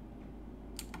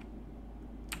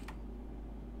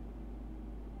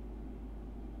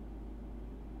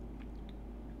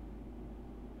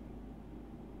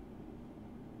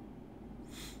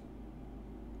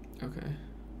 Okay.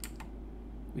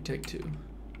 We take 2.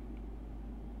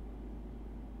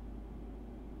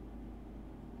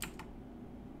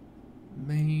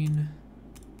 Main.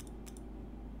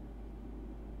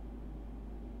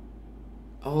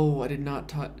 Oh, I did not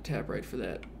tap right for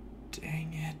that.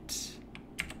 Dang it.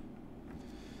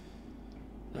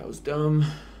 That was dumb.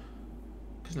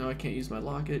 Because now I can't use my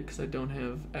locket because I don't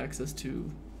have access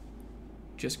to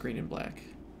just green and black.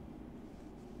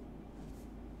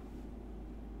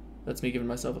 That's me giving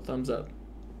myself a thumbs up.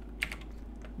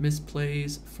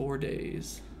 Misplays 4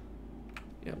 days.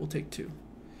 Yeah, we'll take 2.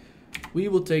 We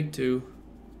will take 2.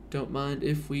 Don't mind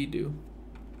if we do.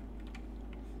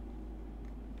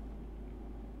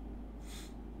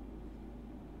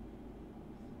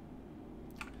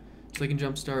 So I can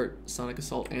jumpstart Sonic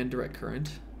Assault and Direct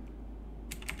Current.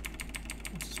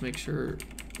 Let's just make sure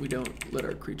we don't let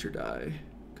our creature die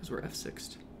because we're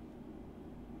F6'd.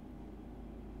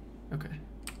 Okay.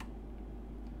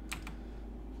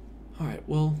 Alright,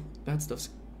 well, that stuff's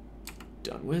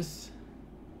done with.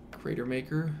 Crater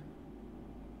Maker.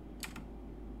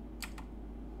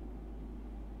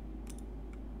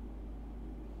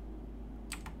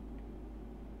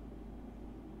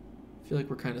 I feel like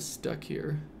we're kind of stuck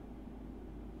here.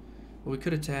 Well, we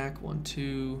could attack 1,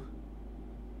 2.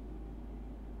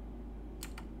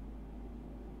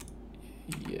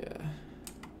 Yeah.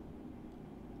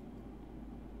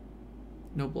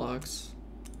 No blocks.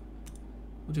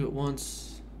 We'll do it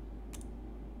once.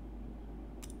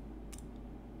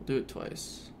 We'll do it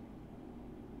twice.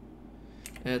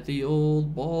 At the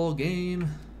old ball game.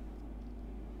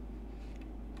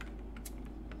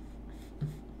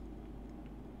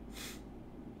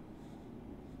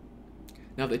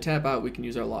 Now if they tap out, we can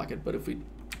use our locket, but if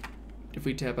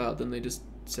we tap out, then they just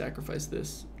sacrifice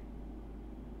this.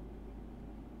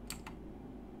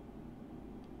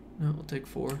 No, we'll take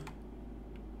 4.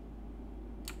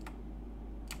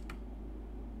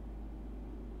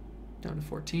 Down to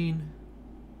 14.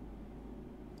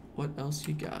 What else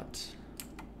you got?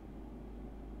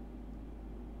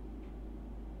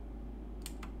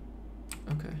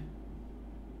 Okay.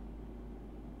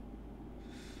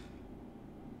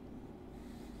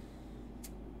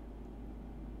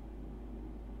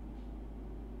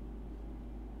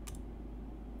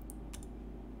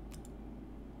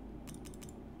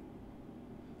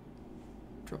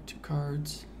 Draw 2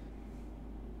 cards.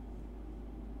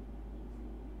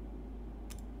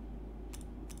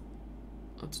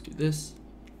 Let's do this.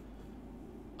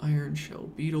 Iron Shell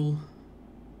Beetle.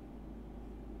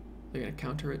 They're gonna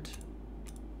counter it.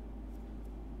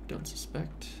 Don't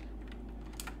suspect.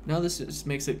 Now this just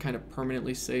makes it kind of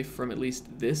permanently safe from at least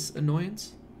this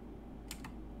annoyance.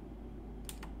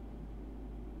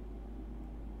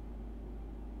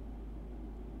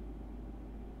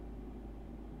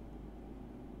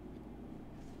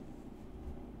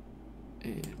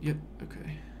 And yep,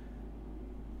 okay.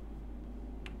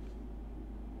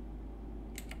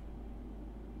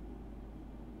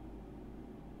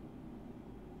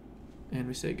 And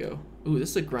we say go. Ooh, this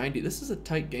is a grindy. This is a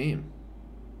tight game.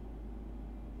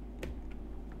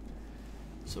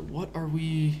 So what are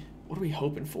we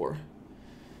hoping for?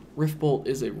 Rift Bolt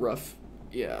is a rough,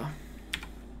 yeah.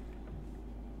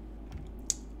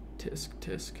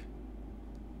 Tisk.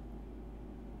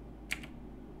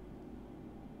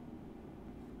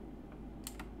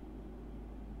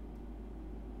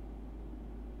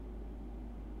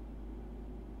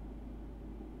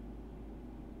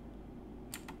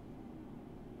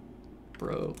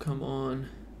 Bro, come on.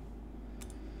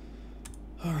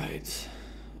 All right.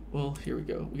 Well, here we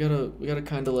go. We gotta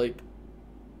kind of like,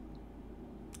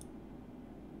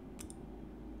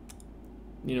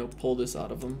 you know, pull this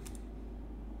out of them.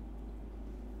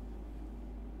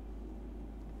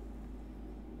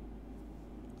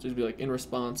 Just be like, in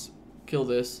response, kill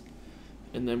this,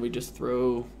 and then we just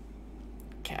throw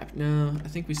cap. No, I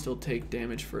think we still take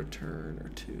damage for a turn or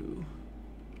 2.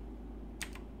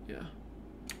 Yeah.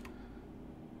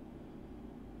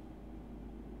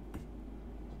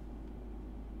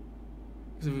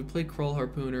 Because if we play Crawl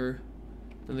Harpooner,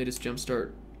 then they just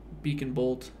jumpstart Beacon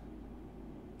Bolt.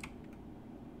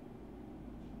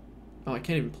 Oh, I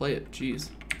can't even play it. Jeez.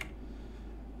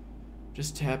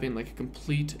 Just tapping like a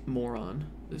complete moron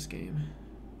this game.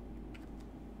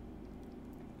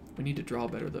 We need to draw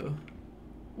better though.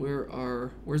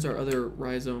 Where's our other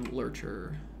Rhizome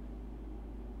Lurcher?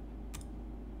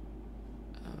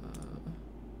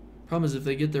 Problem is if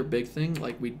they get their big thing,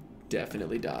 like we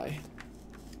definitely die.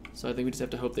 So I think we just have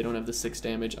to hope they don't have the 6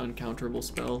 damage uncounterable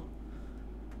spell.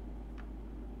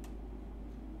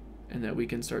 And that we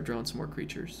can start drawing some more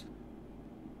creatures.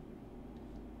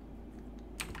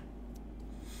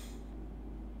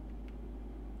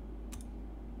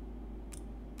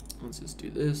 Let's just do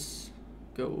this.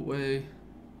 Go away.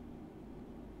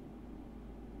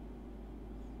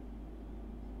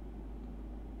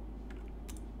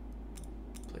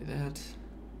 Play that.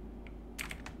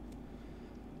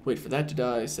 Wait for that to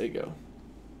die, say go.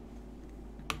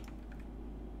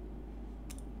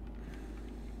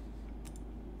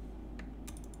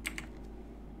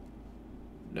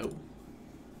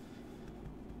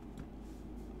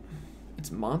 It's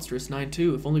monstrous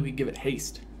 9/2. If only we give it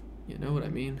haste. You know what I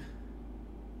mean?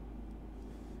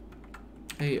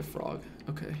 Hey, a frog.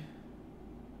 Okay.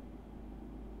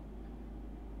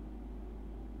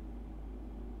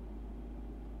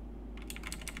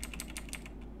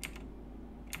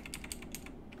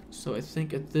 So I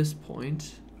think at this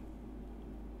point,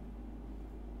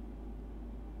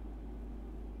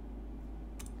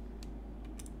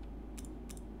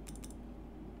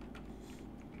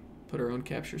 put our own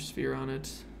capture sphere on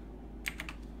it.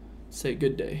 Say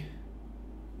good day.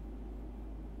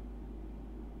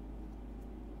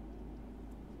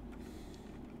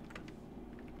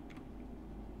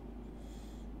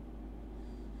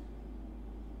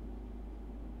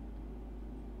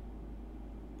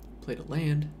 Play to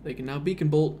land. They can now beacon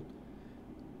bolt.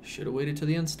 Should have waited till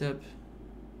the end step.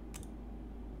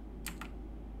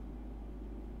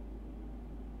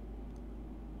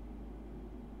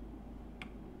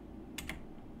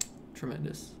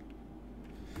 Tremendous.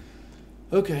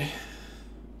 Okay.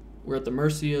 We're at the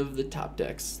mercy of the top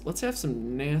decks. Let's have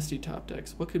some nasty top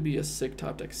decks. What could be a sick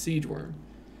top deck? Siege Worm.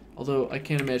 Although I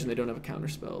can't imagine they don't have a counter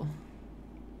spell.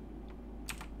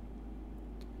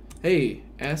 Hey,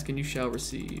 ask and you shall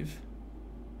receive.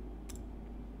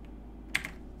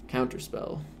 Counter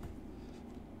spell.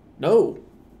 No!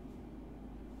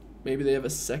 Maybe they have a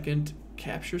second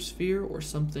capture sphere or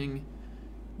something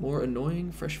more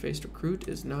annoying. Fresh-faced recruit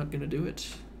is not going to do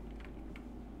it.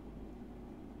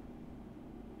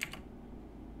 Do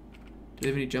they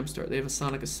have any jumpstart? They have a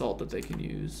sonic assault that they can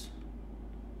use.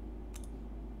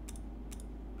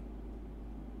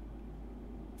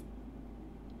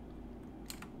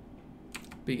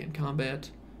 Begin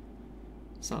combat.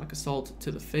 Sonic assault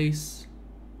to the face.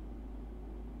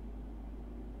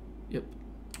 Yep.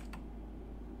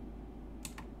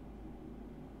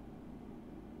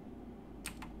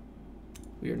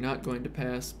 We are not going to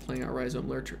pass playing our Rhizome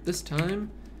Lurcher. This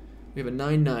time, we have a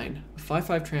 9/9, a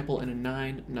 5/5 trample, and a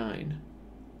 9/9.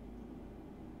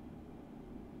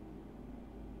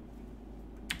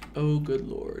 Oh, good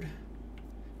lord.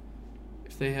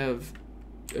 If they have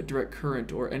a direct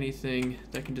current or anything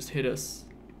that can just hit us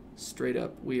straight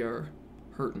up, we are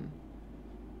hurting.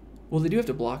 Well, they do have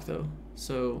to block though,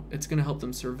 so it's going to help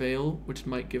them surveil, which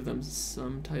might give them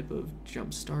some type of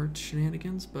jumpstart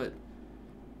shenanigans, but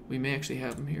we may actually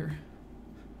have them here.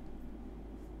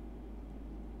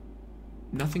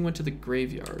 Nothing went to the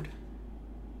graveyard.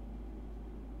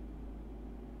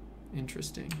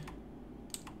 Interesting.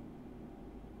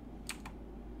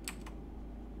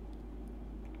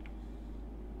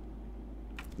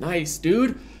 Nice,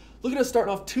 dude. Look at us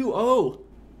starting off 2-0.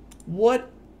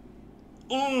 What?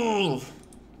 Oh,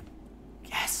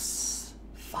 yes.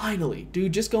 Finally.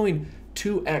 Dude, just going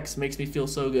 2x makes me feel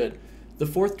so good. The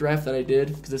fourth draft that I did,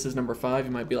 because this is number 5,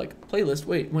 you might be like, playlist,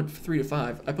 wait, went 3 to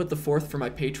 5. I put the fourth for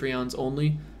my Patreons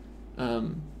only.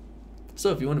 So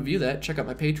if you want to view that, check out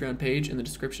my Patreon page in the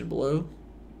description below.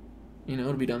 You know,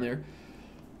 it'll be down there.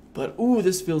 But, ooh,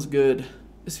 this feels good.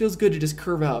 This feels good to just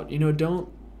curve out. You know, don't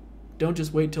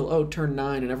just wait till, oh, turn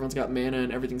 9 and everyone's got mana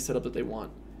and everything's set up that they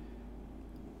want.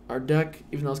 Our deck,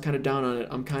 even though I was kind of down on it,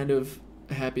 I'm kind of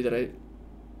happy that I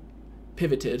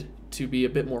pivoted to be a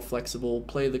bit more flexible,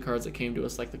 play the cards that came to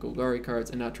us like the Golgari cards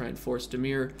and not try and force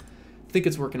Dimir. I think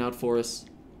it's working out for us.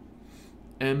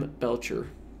 M. Belcher.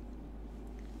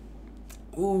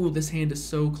 Ooh, this hand is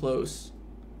so close.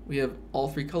 We have all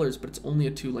 3 colors, but it's only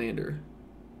a 2-lander.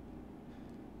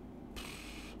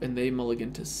 And they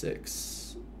mulligan to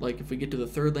 6. Like, if we get to the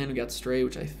 3rd land, we got Stray,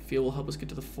 which I feel will help us get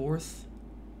to the 4th.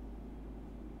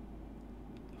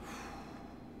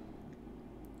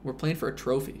 We're playing for a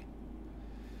trophy.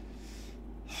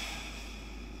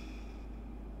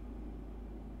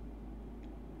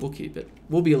 We'll keep it.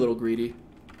 We'll be a little greedy.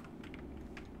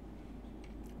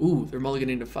 Ooh, they're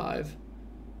mulliganing to 5.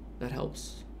 That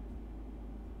helps.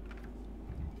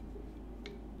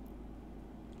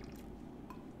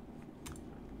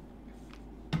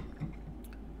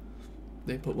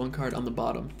 They put 1 card on the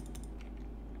bottom.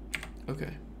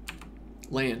 Okay.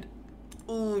 Land.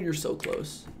 Oh, you're so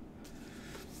close.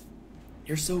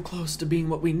 You're so close to being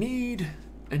what we need.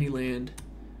 Any land.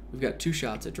 We've got 2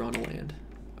 shots at drawing a land.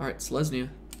 Alright, Selesnya.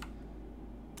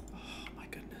 Oh my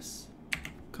goodness.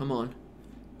 Come on.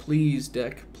 Please,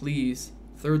 deck. Please.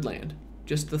 3rd land.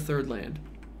 Just the 3rd land.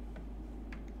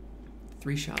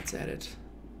 3 shots at it.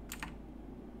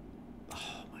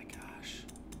 Oh my gosh.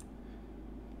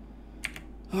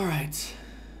 Alright.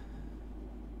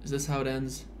 Is this how it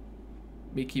ends?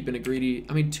 Me keeping it greedy.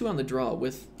 I mean, 2 on the draw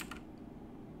with...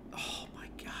 Oh my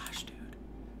gosh, dude.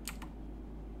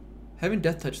 Having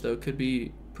Death Touch, though, could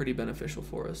be pretty beneficial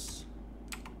for us.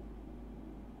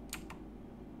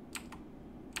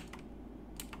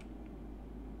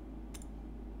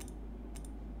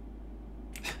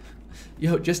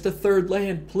 Yo, just a third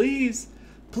land, please.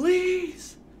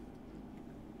 Please.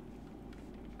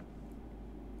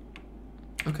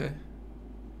 Okay.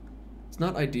 It's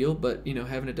not ideal, but, you know,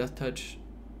 having a death touch,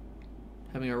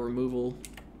 having our removal,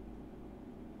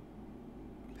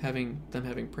 having them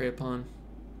having prey upon.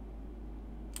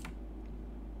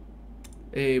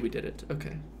 Hey, we did it.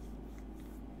 Okay.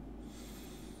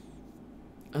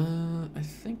 I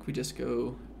think we just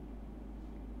go...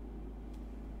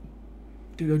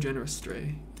 Go Generous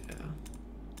Stray. Yeah.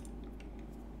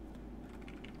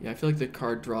 Yeah, I feel like the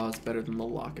card draw is better than the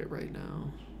Locket right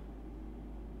now.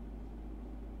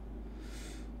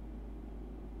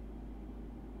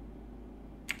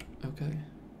 Okay.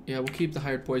 Yeah, we'll keep the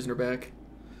Hired Poisoner back.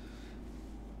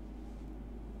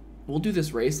 We'll do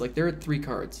this race. Like, they're at 3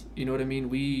 cards. You know what I mean?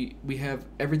 We have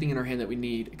everything in our hand that we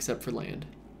need except for land.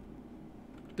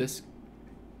 This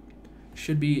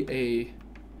should be a...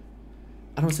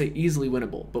 I don't say easily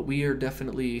winnable, but we are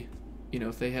definitely, you know,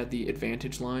 if they had the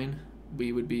advantage line,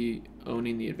 we would be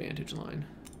owning the advantage line.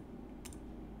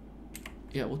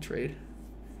 Yeah, we'll trade.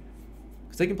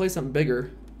 Because they can play something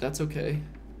bigger. That's okay.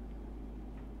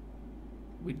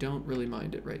 We don't really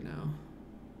mind it right now.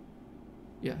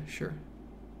 Yeah, sure.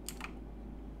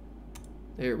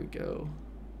 There we go.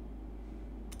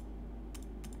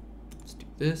 Let's do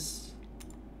this.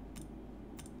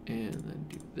 And then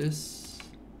do this.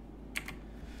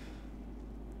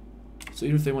 So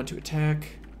even if they want to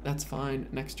attack, that's fine.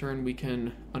 Next turn we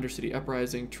can Undercity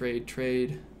Uprising,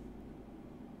 trade,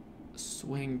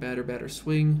 swing, batter,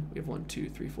 swing. We have 1,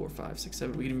 2, 3, 4, 5, 6,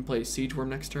 7. We can even play Siege Worm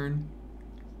next turn,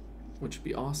 which would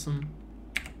be awesome.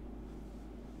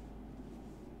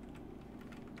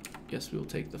 Yes, we will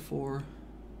take the 4.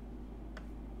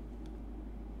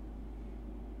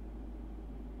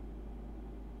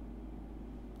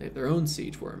 They have their own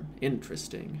Siege Worm.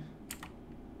 Interesting.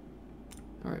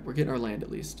 Alright, we're getting our land at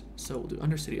least. So we'll do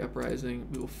Undercity Uprising.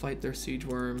 We will fight their Siege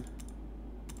Worm.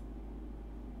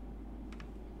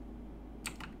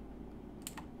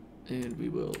 And we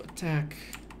will attack.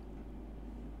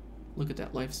 Look at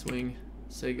that life swing.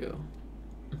 Say go.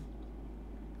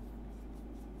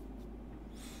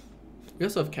 We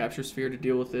also have Capture Sphere to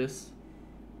deal with this.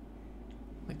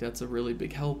 Like, that's a really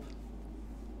big help.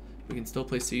 We can still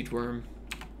play Siege Worm.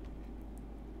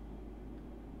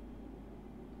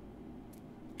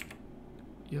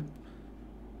 Yep.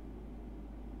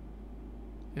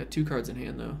 Got 2 cards in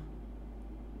hand, though.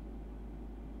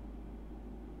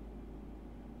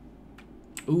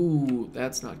 Ooh,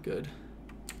 that's not good.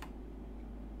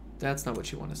 That's not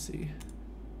what you want to see.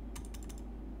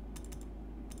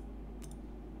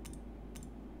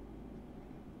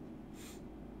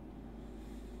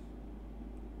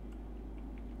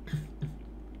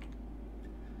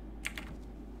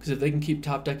 Because if they can keep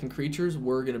top decking creatures,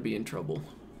 we're going to be in trouble.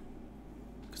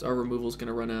 Because our removal is going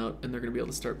to run out, and they're going to be able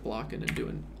to start blocking and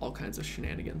doing all kinds of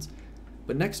shenanigans.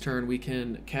 But next turn, we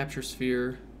can Capture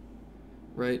Sphere,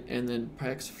 right, and then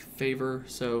Prax Favor,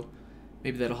 so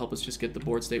maybe that'll help us just get the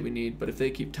board state we need. But if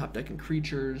they keep top decking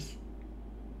creatures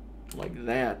like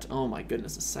that, oh my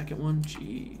goodness, a second one?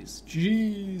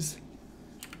 Jeez.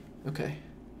 Okay.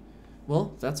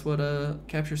 Well, that's what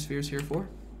Capture Sphere is here for.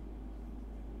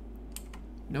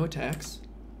 No attacks.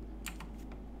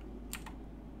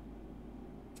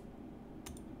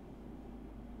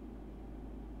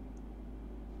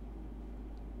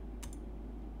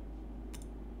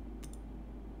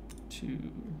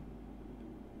 Two,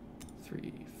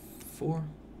 3, 4.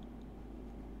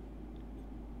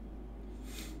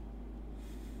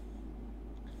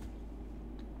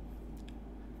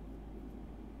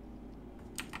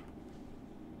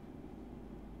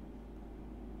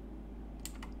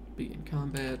 Be in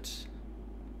combat.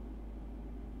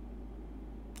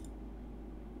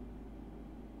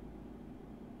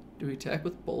 Do we attack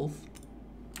with both?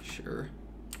 Sure.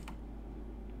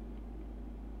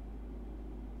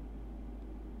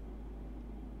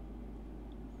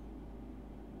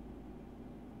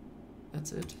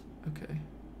 That's it. Okay.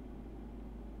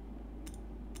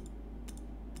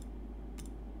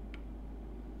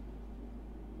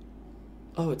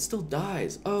 Oh, it still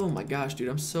dies. Oh my gosh, dude,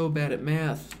 I'm so bad at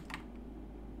math.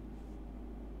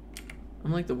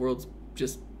 I'm like the world's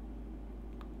just...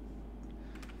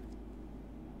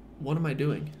 What am I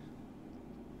doing?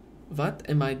 What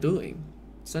am I doing?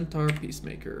 Centaur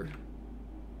Peacemaker.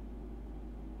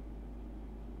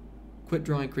 Quit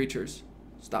drawing creatures.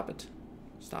 Stop it.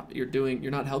 Stop it.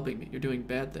 You're not helping me. You're doing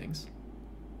bad things.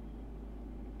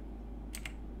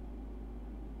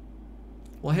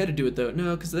 Well, I had to do it though.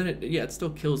 No, because then it still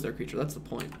kills their creature. That's the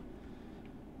point.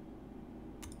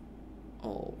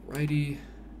 Alrighty.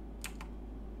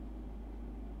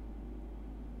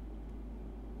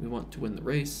 We want to win the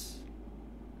race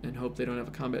and hope they don't have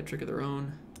a combat trick of their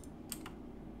own.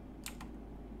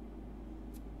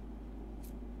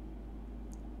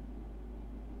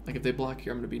 Like if they block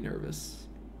here, I'm gonna be nervous.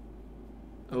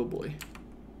 Oh boy.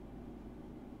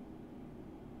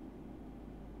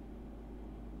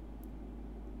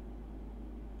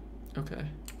 Okay.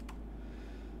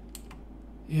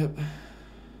 Yep.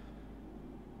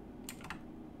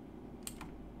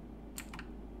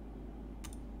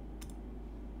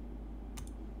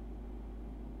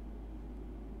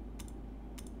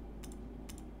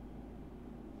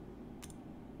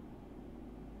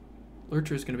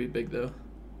 Lurcher is going to be big though.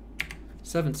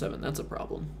 7/7, that's a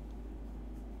problem.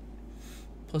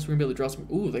 Plus we're going to be able to draw some...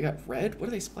 Ooh, they got red? What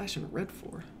are they splashing red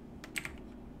for?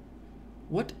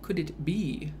 What could it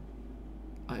be?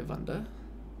 I wonder.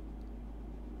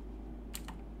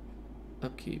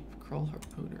 Upkeep, Crawl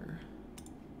Harpooner.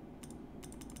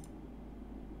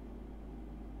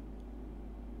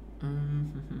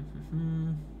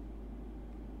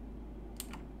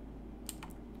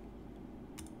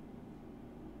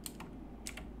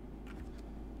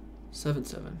 Seven,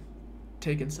 7.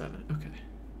 Taken 7. Okay.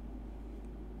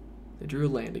 They drew a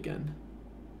land again.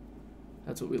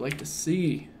 That's what we like to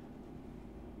see.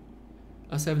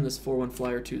 Us having this 4/1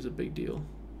 flyer too is a big deal.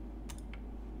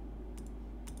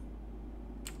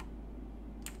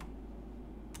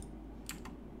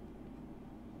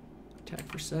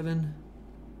 Attack for 7.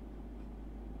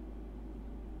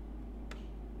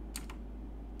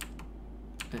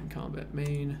 And combat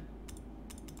main.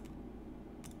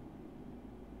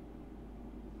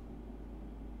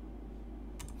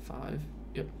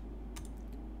 Yep.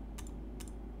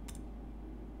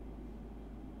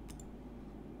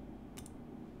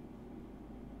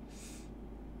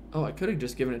 Oh, I could have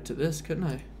just given it to this, couldn't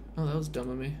I? Oh, that was dumb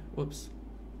of me. Whoops.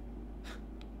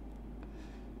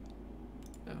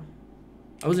 No.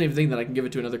 I wasn't even thinking that I can give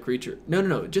it to another creature.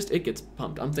 No, just it gets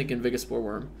pumped. I'm thinking Vigaspore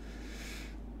Worm.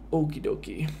 Okie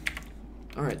dokie.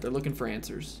 Alright, they're looking for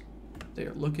answers. They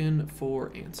are looking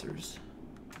for answers.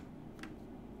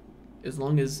 As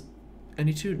long as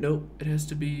any two, nope, it has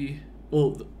to be,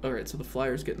 well, alright, so the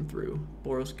flyer's getting through.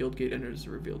 Boros Guildgate enters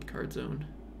the revealed card zone.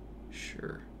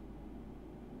 Sure.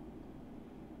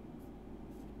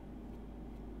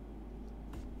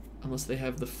 Unless they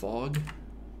have the fog.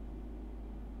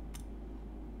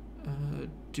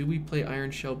 Do we play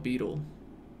Iron Shell Beetle?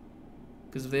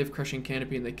 Because if they have Crushing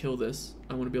Canopy and they kill this,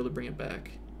 I want to be able to bring it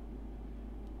back.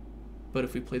 But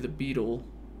if we play the Beetle,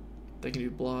 they can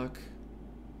do block,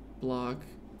 block,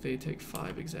 they take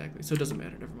 5 exactly. So it doesn't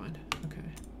matter, never mind. Okay.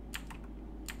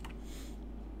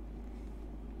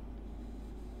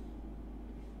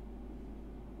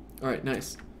 Alright,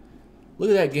 nice.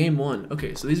 Look at that, game 1.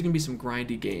 Okay, so these are going to be some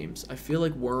grindy games. I feel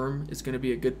like Worm is going to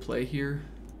be a good play here.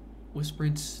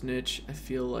 Whispering Snitch, I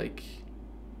feel like,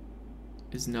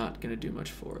 is not going to do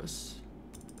much for us.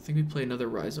 I think we play another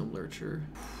Rhizome Lurcher.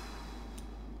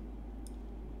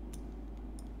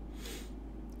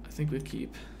 I think we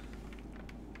keep.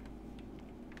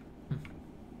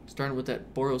 Starting with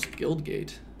that Boros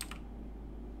Guildgate.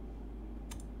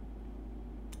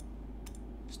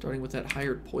 Starting with that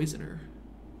Hired Poisoner.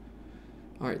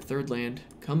 Alright, third land.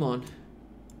 Come on.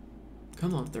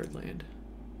 Come on, third land.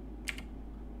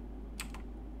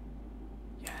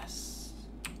 Yes.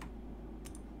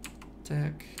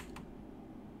 Attack.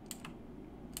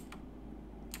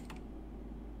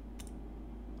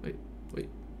 Wait.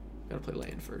 Gotta play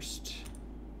land first.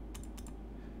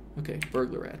 Okay,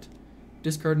 Burglar Rat.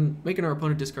 Discarding, making our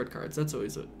opponent discard cards. That's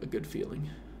always a good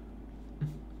feeling.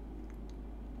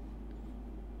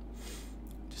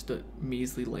 Just a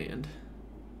measly land.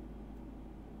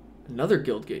 Another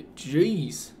Guildgate.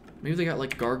 Jeez. Maybe they got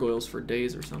like gargoyles for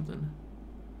days or something.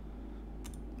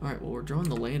 Alright, well, we're drawing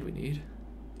the land we need.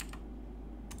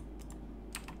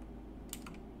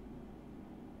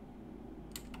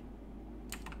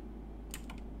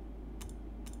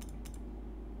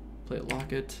 Play a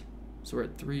Locket. So we're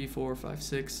at 3, 4, 5,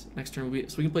 6. Next turn will be,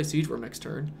 so we can play Siege Worm next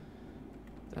turn.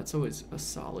 That's always a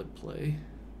solid play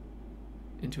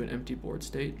into an empty board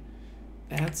state.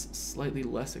 That's slightly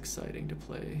less exciting to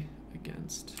play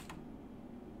against.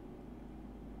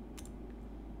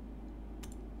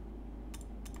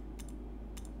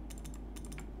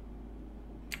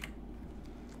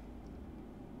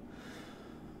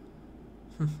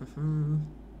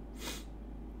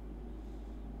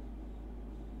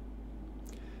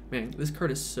 Man, this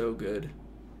card is so good.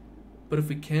 But if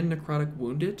we can Necrotic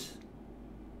Wound it,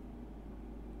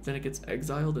 then it gets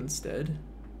exiled instead.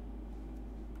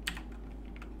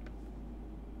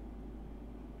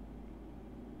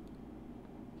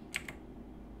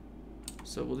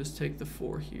 So we'll just take the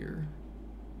 4 here.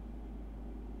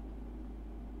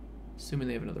 Assuming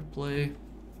they have another play.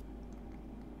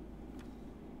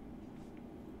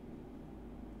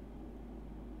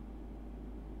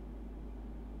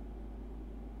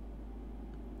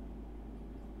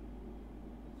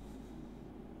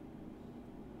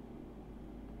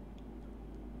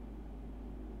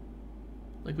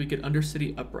 Like we could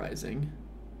Undercity Uprising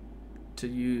to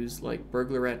use like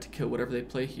Burglar Rat to kill whatever they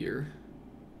play here,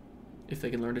 if they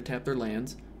can learn to tap their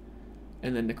lands,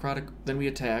 and then Necrotic. Then we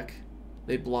attack,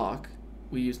 they block.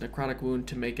 We use Necrotic Wound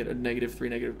to make it a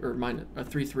 -3 or minus a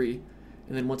 3/3,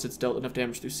 and then once it's dealt enough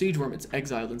damage through Siege Worm, it's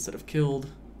exiled instead of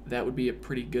killed. That would be a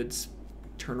pretty good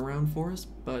turnaround for us,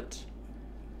 but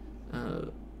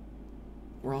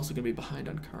we're also gonna be behind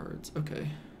on cards.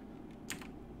 Okay,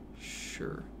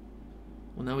 sure.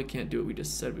 Well, now we can't do what we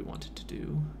just said we wanted to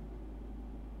do.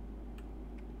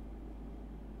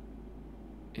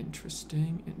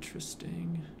 Interesting,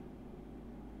 interesting.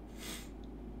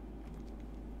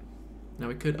 Now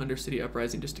we could Undercity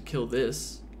Uprising just to kill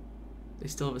this. They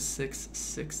still have a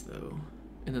 6/6 though.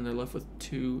 And then they're left with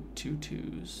 2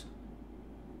 2/2s.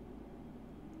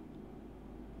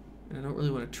 And I don't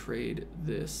really want to trade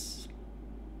this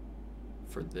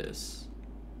for this.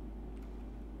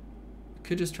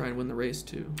 Could just try and win the race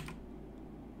too.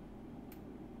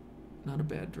 Not a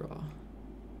bad draw.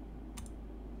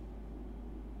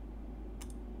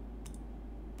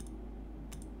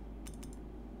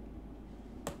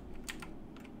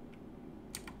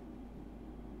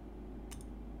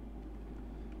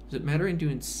 Does it matter in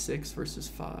doing 6 versus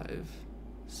 5?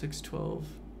 6,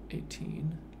 12,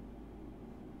 18.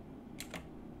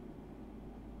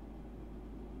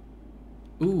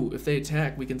 Ooh, if they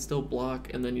attack, we can still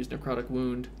block and then use Necrotic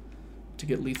Wound to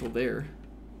get lethal there,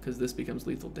 because this becomes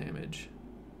lethal damage.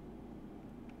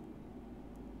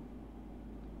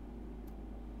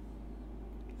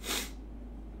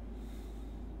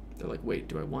 They're like, wait,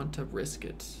 do I want to risk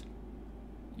it?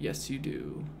 Yes, you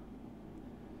do.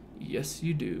 Yes,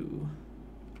 you do.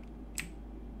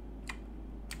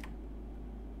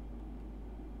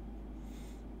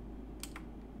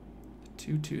 A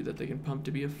 2/2 that they can pump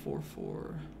to be a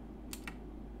 4/4.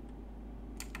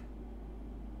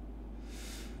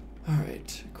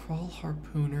 Alright, Crawl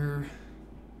Harpooner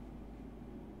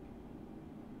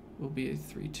will be a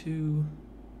 3/2.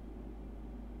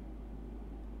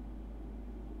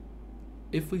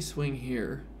 If we swing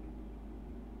here,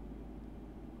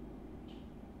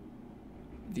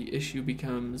 the issue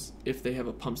becomes if they have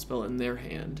a pump spell in their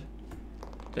hand,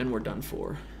 then we're done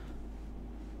for.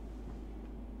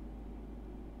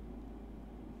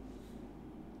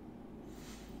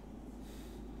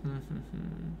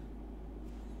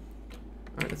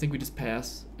 Alright, I think we just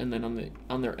pass, and then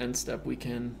on their end step we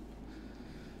can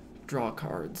draw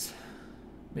cards.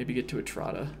 Maybe get to a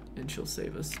Trotta, and she'll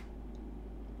save us.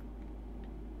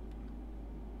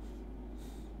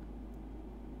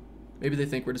 Maybe they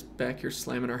think we're just back here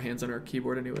slamming our hands on our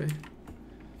keyboard anyway.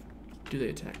 Do they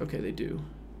attack? Okay, they do.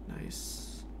 Nice.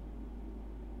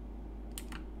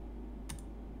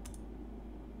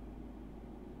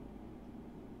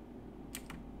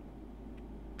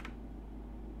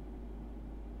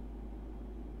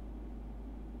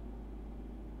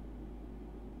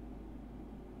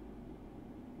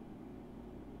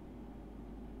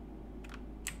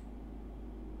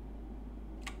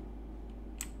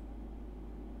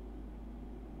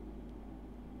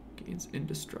 Gains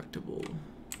indestructible.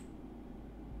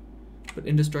 But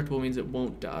indestructible means it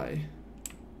won't die,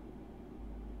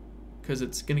 because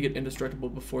it's going to get indestructible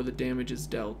before the damage is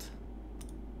dealt.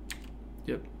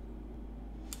 Yep.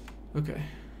 Okay.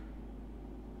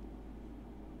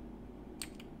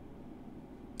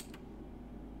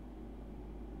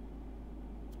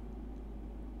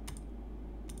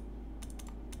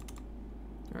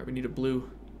 Alright, we need a blue.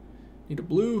 Need a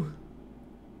blue.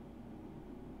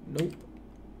 Nope.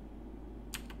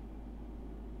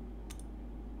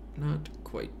 Not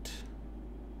quite.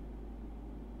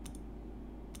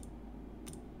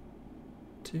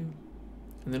 2.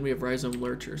 And then we have Rhizome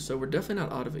Lurcher, so we're definitely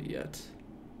not out of it yet.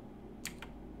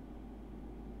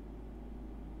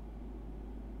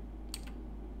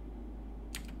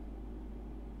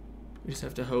 We just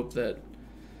have to hope that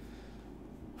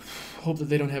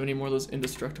they don't have any more of those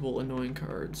indestructible annoying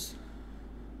cards.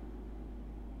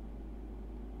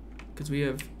 Because we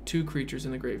have 2 creatures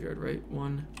in the graveyard, right?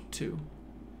 1, 2.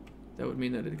 That would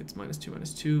mean that it gets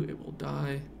 -2/-2. It will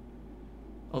die.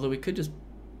 Although we could just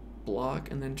block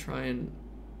and then try and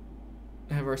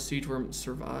have our Siege Worm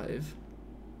survive.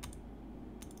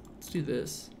 Let's do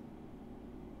this.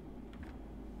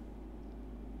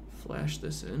 Flash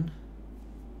this in.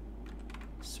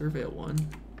 Surveil 1.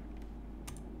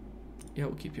 Yeah,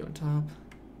 we'll keep you on top.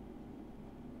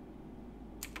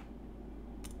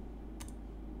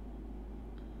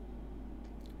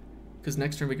 Because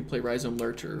next turn we can play Rhizome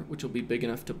Lurcher, which will be big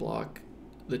enough to block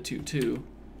the 2/2.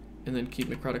 And then keep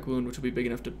Necrotic Wound, which will be big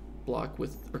enough to block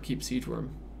with, or keep Siege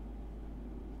Worm.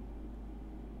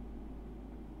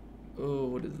 Oh,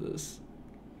 what is this?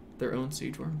 Their own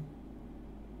Siege Worm.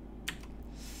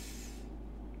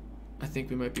 I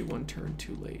think we might be one turn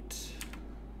too late.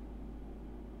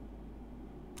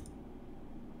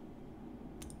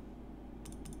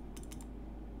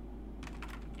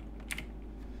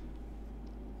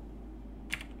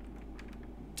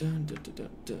 Dun, dun, dun, dun,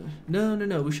 dun. No, no,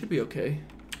 no, we should be okay.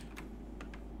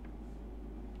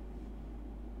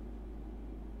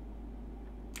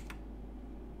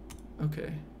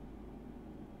 Okay.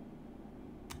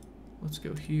 Let's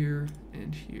go here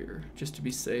and here, just to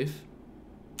be safe.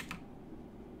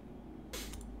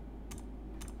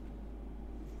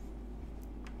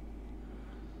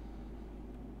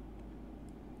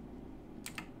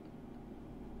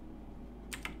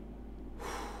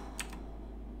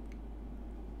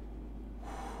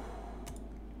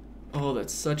 Oh,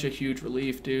 that's such a huge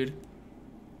relief, dude.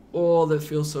 Oh, that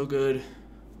feels so good.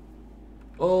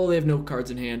 Oh, they have no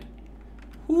cards in hand.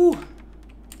 Whew.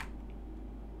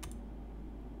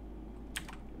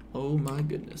 Oh my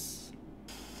goodness.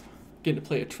 Getting to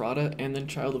play Etrata and then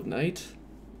Child of Night.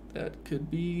 That could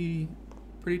be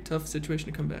a pretty tough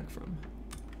situation to come back from.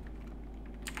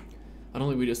 Not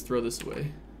only we just throw this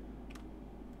away.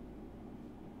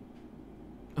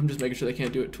 I'm just making sure they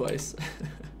can't do it twice.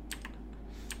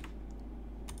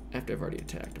 After I've already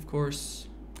attacked, of course,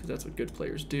 because that's what good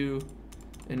players do.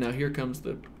 And now here comes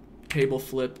the table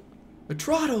flip.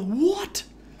 Etrata, what?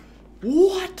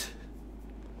 What?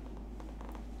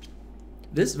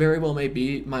 This very well may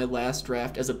be my last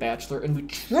draft as a bachelor, and we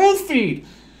trophied!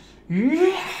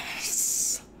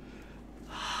 Yes!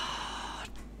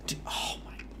 Oh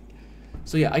my.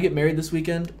 So yeah, I get married this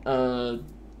weekend.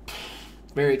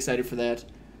 Very excited for that.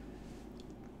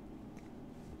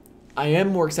 I am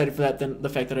more excited for that than the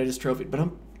fact that I just trophied,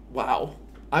 but wow.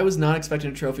 I was not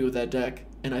expecting a trophy with that deck,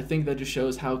 and I think that just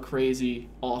shows how crazy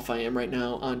off I am right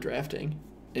now on drafting,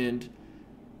 and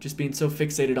just being so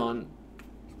fixated on,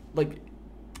 like,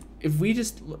 if we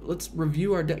just, let's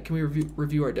review our deck. Can we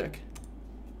review our deck?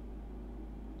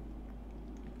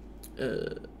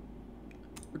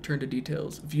 Return to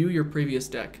details. View your previous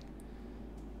deck.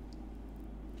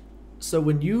 So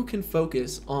when you can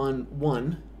focus on,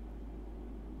 1,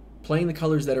 playing the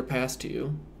colors that are passed to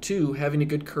you, 2, having a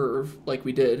good curve like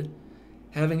we did,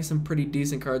 having some pretty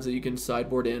decent cards that you can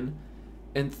sideboard in,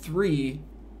 and 3,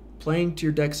 playing to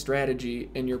your deck strategy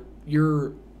and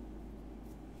your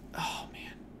oh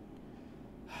man,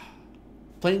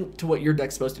 playing to what your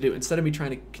deck's supposed to do instead of me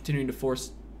trying to continuing to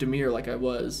force Dimir like I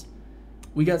was.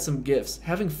 We got some gifts.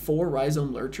 Having 4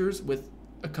 Rhizome Lurchers with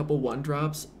a couple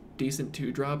 1-drops, decent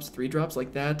 2-drops, 3-drops,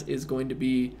 like that is going to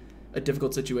be a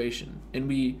difficult situation, and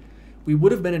we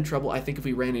would have been in trouble, I think, if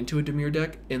we ran into a Dimir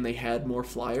deck and they had more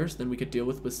flyers than we could deal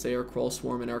with, say, our Crawl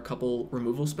Swarm and our couple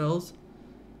removal spells.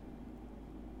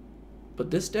 But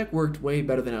this deck worked way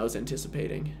better than I was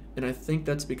anticipating, and I think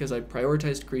that's because I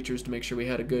prioritized creatures to make sure we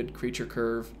had a good creature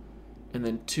curve, and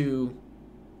then 2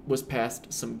 was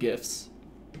past some gifts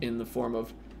in the form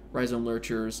of Rhizome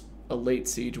Lurchers, a late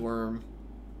Siege Worm.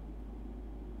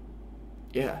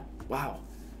 Yeah, wow.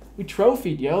 We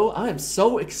trophied, yo. I am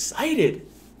so excited.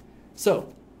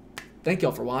 So, thank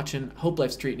y'all for watching. Hope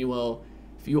life's treating you well.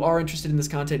 If you are interested in this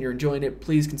content and you're enjoying it,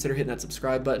 please consider hitting that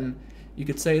subscribe button. You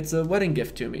could say it's a wedding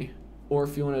gift to me. Or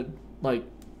if you want to, like,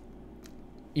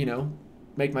 you know,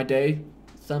 make my day,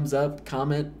 thumbs up,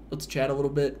 comment, let's chat a little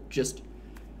bit. I'm just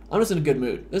in a good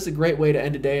mood. This is a great way to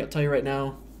end a day, I'll tell you right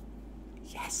now.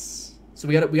 Yes. So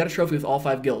we got a trophy with all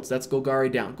 5 guilds. That's Golgari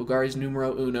down. Golgari's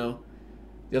numero uno.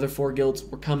 The other 4 guilds,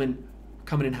 we're coming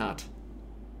in hot.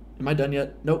 Am I done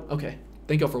yet? Nope. Okay.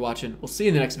 Thank y'all for watching. We'll see you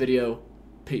in the next video.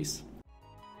 Peace.